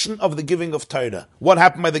definition of the giving of Torah. What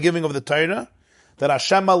happened by the giving of the Torah? That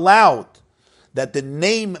Hashem allowed that the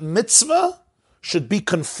name mitzvah should be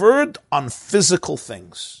conferred on physical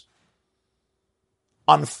things.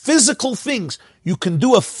 On physical things. You can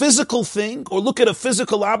do a physical thing or look at a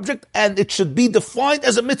physical object and it should be defined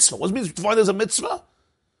as a mitzvah. What does it mean defined as a mitzvah?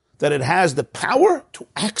 That it has the power to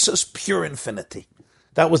access pure infinity.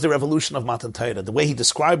 That was the revolution of Matan Torah. The way he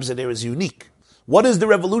describes it there is unique. What is the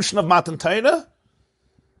revolution of Matan Torah?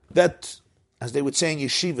 That, as they would say in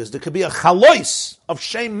yeshivas, there could be a chalois of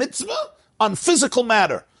shem mitzvah on physical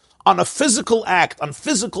matter, on a physical act, on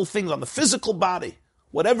physical things, on the physical body.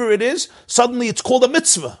 Whatever it is, suddenly it's called a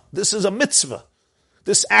mitzvah. This is a mitzvah.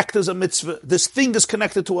 This act is a mitzvah. This thing is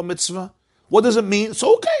connected to a mitzvah. What does it mean?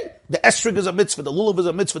 So okay, the esrog is a mitzvah, the lulav is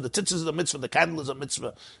a mitzvah, the tzitzis is a mitzvah, the candle is a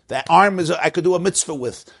mitzvah, the arm is I could do a mitzvah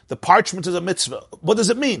with, the parchment is a mitzvah. What does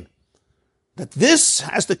it mean? That this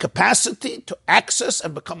has the capacity to access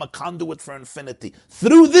and become a conduit for infinity.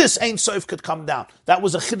 Through this, Ein Sof could come down. That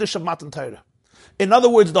was a chiddush of Matan Torah. In other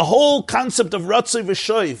words, the whole concept of Ratzoi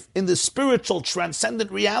v'Shoiv in the spiritual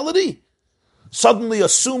transcendent reality suddenly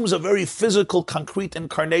assumes a very physical, concrete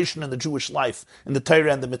incarnation in the Jewish life, in the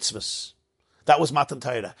Torah and the mitzvahs. That was Matan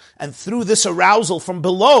Torah. And through this arousal from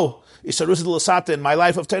below, Isarusa de Lasata, in my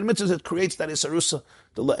life of Torah mitzvahs, it creates that Isarusa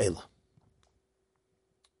de La'ela.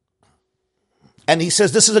 And he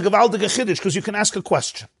says this is a Gavaldige Chiddush because you can ask a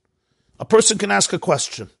question. A person can ask a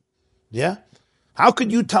question. Yeah? How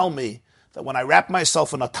could you tell me that when I wrap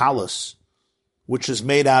myself in a talus, which is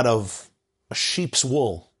made out of a sheep's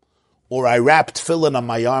wool, or I wrap tefillin on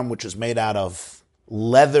my arm, which is made out of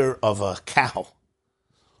leather of a cow,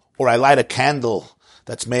 or I light a candle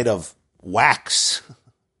that's made of wax,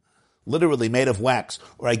 literally made of wax,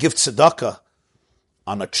 or I give tzedakah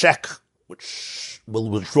on a check, which will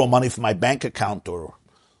withdraw money from my bank account, or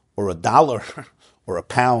a dollar, or a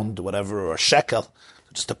pound, whatever, or a shekel,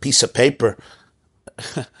 just a piece of paper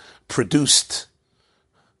produced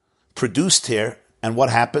here, and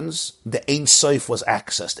what happens? The Ein Sof was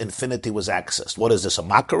accessed, infinity was accessed. What is this, a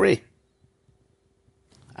mockery?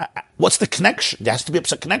 What's the connection? There has to be a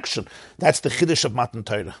connection. That's the Chiddush of Matan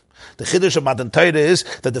Torah. The Chiddush of Matan Torah is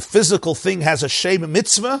that the physical thing has a Shem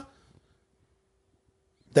mitzvah,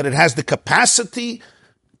 that it has the capacity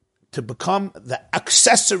to become the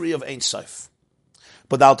accessory of Ein Sof.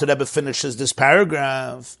 But the Alter Rebbe finishes this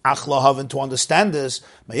paragraph, Achla Havin, to understand this,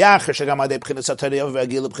 this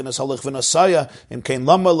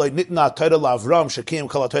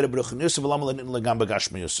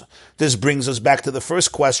brings us back to the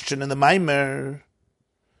first question in the Maimer.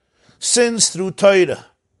 Since through Torah,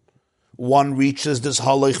 one reaches this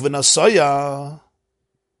Halach v'Nasaya,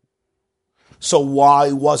 so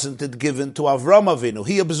why wasn't it given to Avram Avinu?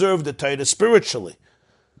 He observed the Torah spiritually.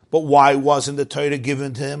 But why wasn't the Torah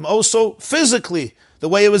given to him also physically, the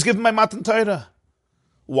way it was given by Matan Torah?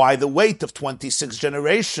 Why the weight of 26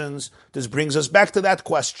 generations? This brings us back to that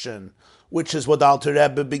question, which is what Alter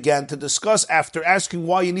Rebbe began to discuss after asking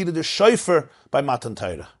why you needed a shofar by Matan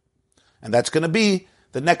Torah. And that's going to be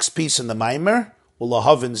the next piece in the Maimer,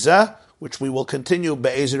 Ulahavin Zeh, which we will continue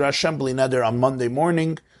Be'ezer Hashem Bli Neder on Monday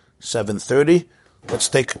morning, 7:30.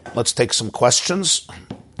 Let's take some questions.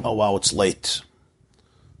 Oh wow, it's late.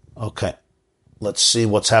 Okay, let's see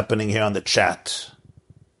what's happening here on the chat.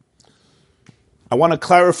 I want to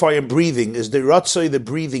clarify your breathing. Is the Ratzoi the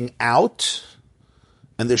breathing out,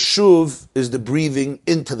 and the Shuv is the breathing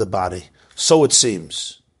into the body? So it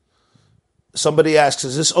seems. Somebody asks,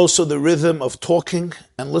 is this also the rhythm of talking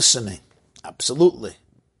and listening? Absolutely.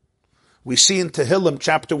 We see in Tehillim,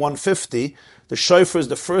 chapter 150, the shofar is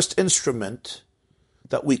the first instrument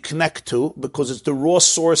that we connect to because it's the raw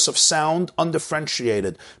source of sound,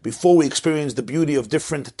 undifferentiated, before we experience the beauty of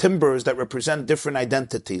different timbres that represent different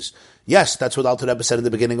identities. Yes, that's what Alter Rebbe said at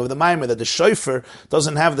the beginning of the Maimer, that the shofar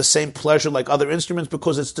doesn't have the same pleasure like other instruments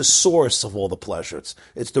because it's the source of all the pleasures.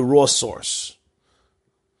 It's the raw source.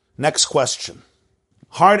 Next question.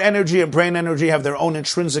 Heart energy and brain energy have their own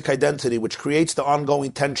intrinsic identity, which creates the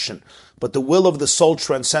ongoing tension. But the will of the soul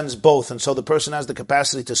transcends both, and so the person has the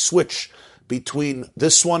capacity to switch between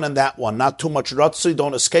this one and that one. Not too much Ratzei,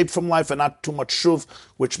 don't escape from life, and not too much Shuv,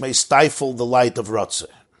 which may stifle the light of Ratzei.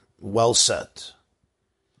 Well said.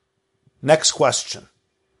 Next question.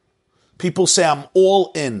 People say, I'm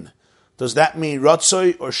all in. Does that mean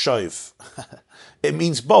Ratzei or Shoiv? It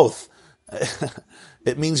means both.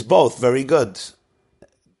 It means both. Very good.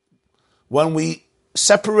 When we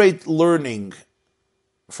separate learning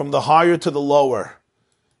from the higher to the lower,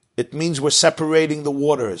 it means we're separating the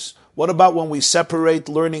waters. What about when we separate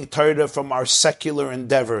learning Torah from our secular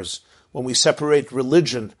endeavors? When we separate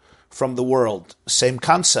religion from the world? Same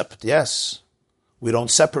concept, yes. We don't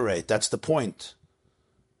separate, that's the point.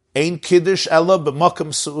 Ein kiddush ella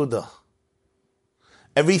b'makam su'uda.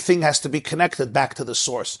 Everything has to be connected back to the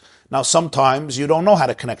source. Now sometimes you don't know how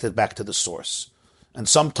to connect it back to the source. And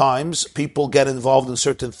sometimes people get involved in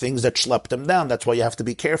certain things that schlep them down. That's why you have to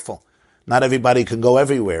be careful. Not everybody can go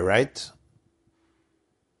everywhere, right?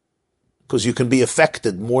 Because you can be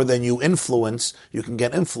affected. More than you influence, you can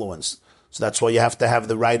get influenced. So that's why you have to have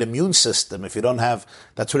the right immune system. If you don't have,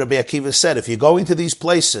 that's what Rabbi Akiva said. If you go into these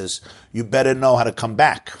places, you better know how to come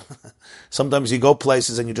back. Sometimes you go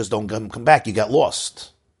places and you just don't come back. You get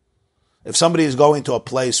lost. If somebody is going to a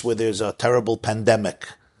place where there's a terrible pandemic,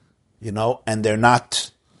 and they're not,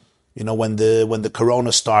 when the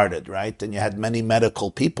corona started, right? And you had many medical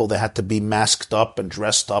people, they had to be masked up and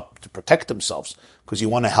dressed up to protect themselves because you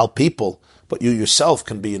want to help people, but you yourself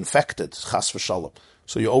can be infected, chas v'shalom.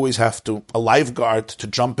 So you always have a lifeguard to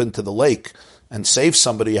jump into the lake and save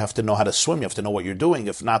somebody, you have to know how to swim, you have to know what you're doing.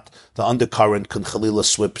 If not, the undercurrent can chalila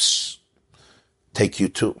swips take you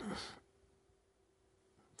too.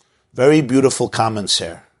 Very beautiful comments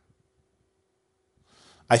here.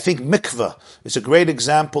 I think mikveh is a great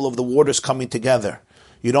example of the waters coming together.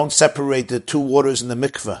 You don't separate the two waters in the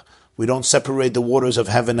mikveh. We don't separate the waters of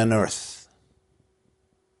heaven and earth.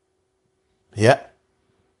 Yeah.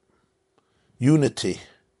 Unity.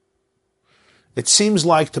 It seems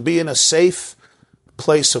like to be in a safe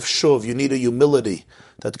place of shuv, you need a humility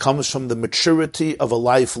that comes from the maturity of a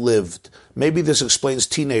life lived. Maybe this explains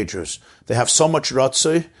teenagers. They have so much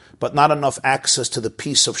ratzoi, but not enough access to the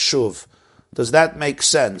peace of shuv. Does that make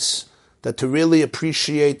sense? That to really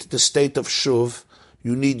appreciate the state of shuv,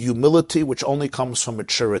 you need humility, which only comes from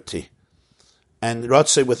maturity. And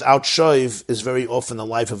ratzoi without shuv is very often the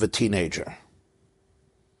life of a teenager.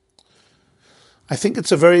 I think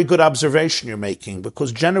it's a very good observation you're making,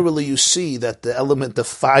 because generally you see that the element of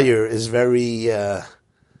fire is very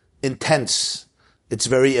intense. It's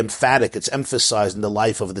very emphatic. It's emphasized in the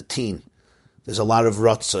life of the teen. There's a lot of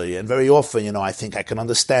ratzoi, and very often, I think I can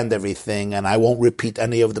understand everything, and I won't repeat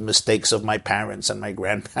any of the mistakes of my parents and my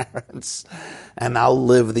grandparents, and I'll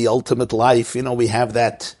live the ultimate life. We have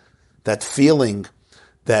that feeling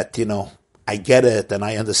that I get it and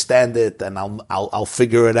I understand it, and I'll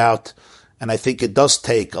figure it out. And I think it does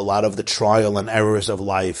take a lot of the trial and errors of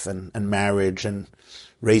life and marriage and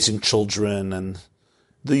raising children and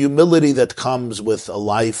the humility that comes with a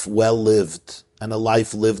life well lived and a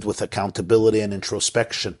life lived with accountability and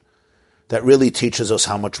introspection that really teaches us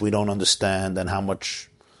how much we don't understand and how much,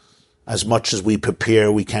 as much as we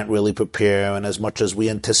prepare, we can't really prepare, and as much as we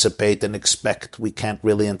anticipate and expect, we can't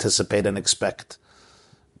really anticipate and expect.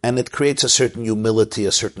 And it creates a certain humility,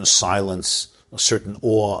 a certain silence, a certain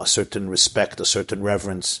awe, a certain respect, a certain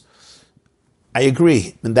reverence. I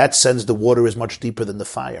agree. In that sense, the water is much deeper than the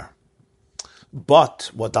fire.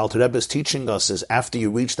 But what Alter Rebbe is teaching us is after you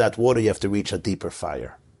reach that water, you have to reach a deeper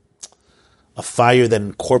fire. A fire that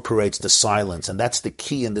incorporates the silence. And that's the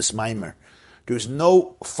key in this mimer. There's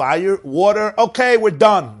no fire, water, okay, we're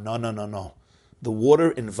done. No. The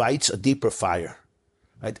water invites a deeper fire.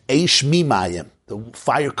 Right? Eish mimayim. The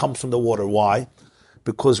fire comes from the water. Why?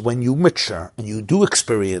 Because when you mature and you do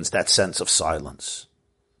experience that sense of silence,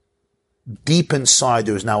 deep inside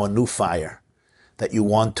there is now a new fire that you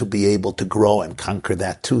want to be able to grow and conquer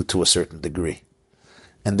that too to a certain degree.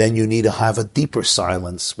 And then you need to have a deeper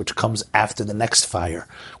silence which comes after the next fire,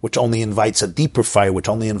 which only invites a deeper fire, which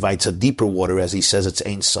only invites a deeper water, as he says it's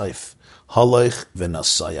Ein Sof. Haloich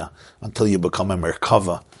v'nasaya, until you become a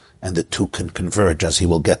merkava and the two can converge, as he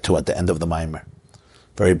will get to at the end of the mimer.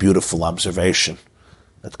 Very beautiful observation.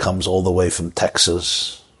 That comes all the way from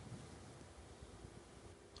Texas.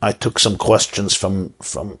 I took some questions from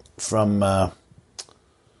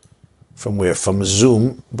where? From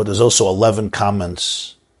Zoom, but there's also 11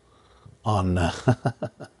 comments on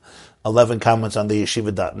 11 comments on the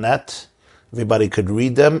yeshiva.net. Everybody could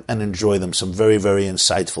read them and enjoy them. Some very, very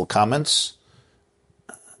insightful comments.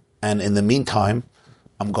 And in the meantime,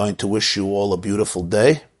 I'm going to wish you all a beautiful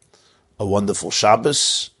day, a wonderful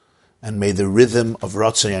Shabbos, and may the rhythm of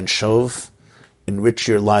Ratzei and Shov enrich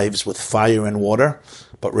your lives with fire and water.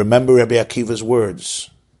 But remember Rabbi Akiva's words,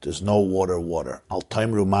 there's no water. Al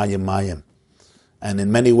taimru mayim mayim. And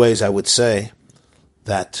in many ways I would say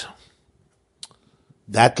that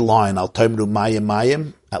line, Al taimru mayim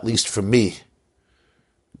mayim, at least for me,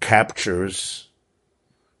 captures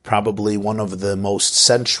probably one of the most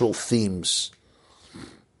central themes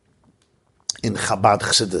in Chabad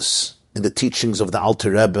Chassidus, in the teachings of the Alter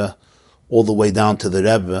Rebbe, all the way down to the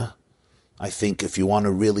Rebbe. I think if you want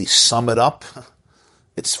to really sum it up,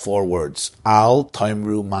 it's 4 words. Al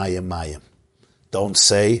taimru mayim mayim. Don't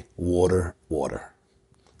say water.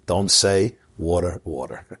 Don't say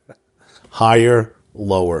water. Higher,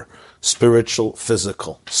 lower. Spiritual,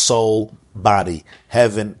 physical. Soul, body.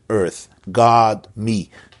 Heaven, earth. God, me.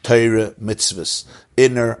 Torah, mitzvahs.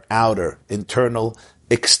 Inner, outer. Internal,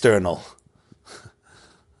 external.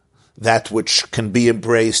 That which can be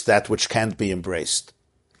embraced, that which can't be embraced.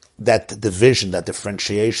 That division, that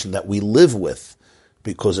differentiation that we live with,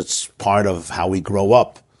 because it's part of how we grow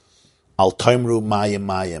up. Al taimru mayim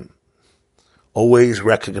mayim. Always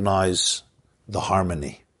recognize the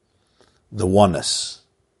harmony, the oneness.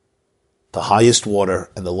 The highest water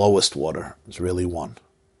and the lowest water is really one.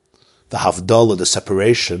 The havdalah, the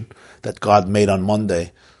separation that God made on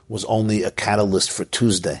Monday, was only a catalyst for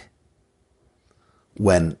Tuesday,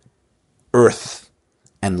 when earth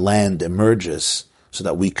and land emerges so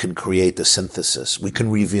that we can create the synthesis. We can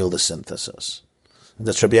reveal the synthesis. And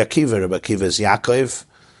that's Rabbi Akiva. Rabbi Akiva is Yaakov,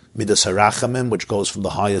 Midas HaRachamim, which goes from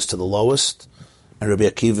the highest to the lowest. And Rabbi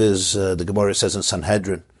Akiva is, the Gemara says in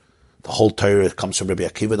Sanhedrin, the whole Torah comes from Rabbi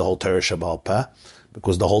Akiva, the whole Torah Shabbal Peh,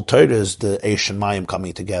 because the whole Torah is the Eish and Mayim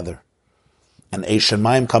coming together. And Eish and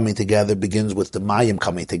Mayim coming together begins with the Mayim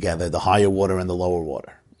coming together, the higher water and the lower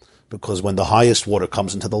water. Because when the highest water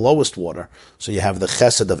comes into the lowest water, so you have the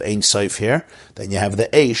chesed of Ein Sof here, then you have the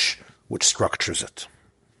Eish, which structures it.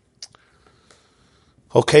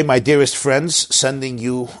 Okay, my dearest friends, sending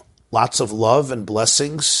you lots of love and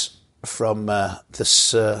blessings from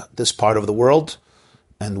this part of the world,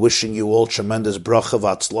 and wishing you all tremendous bracha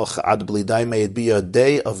v'atzlocha ad bli dai. May it be a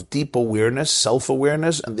day of deep awareness,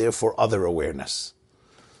 self-awareness, and therefore other awareness.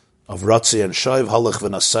 Of Ratzi and Shoiv, Halach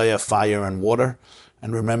v'nasaya, fire and water.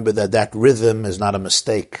 And remember that rhythm is not a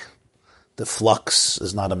mistake. The flux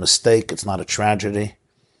is not a mistake. It's not a tragedy.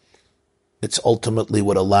 It's ultimately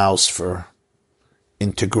what allows for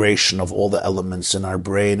integration of all the elements in our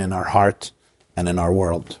brain, in our heart, and in our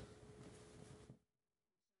world.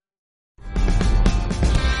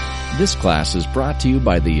 This class is brought to you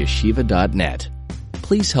by theyeshiva.net.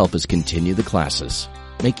 Please help us continue the classes.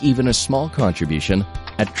 Make even a small contribution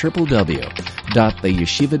at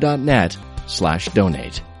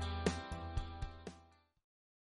www.theyeshiva.net/donate.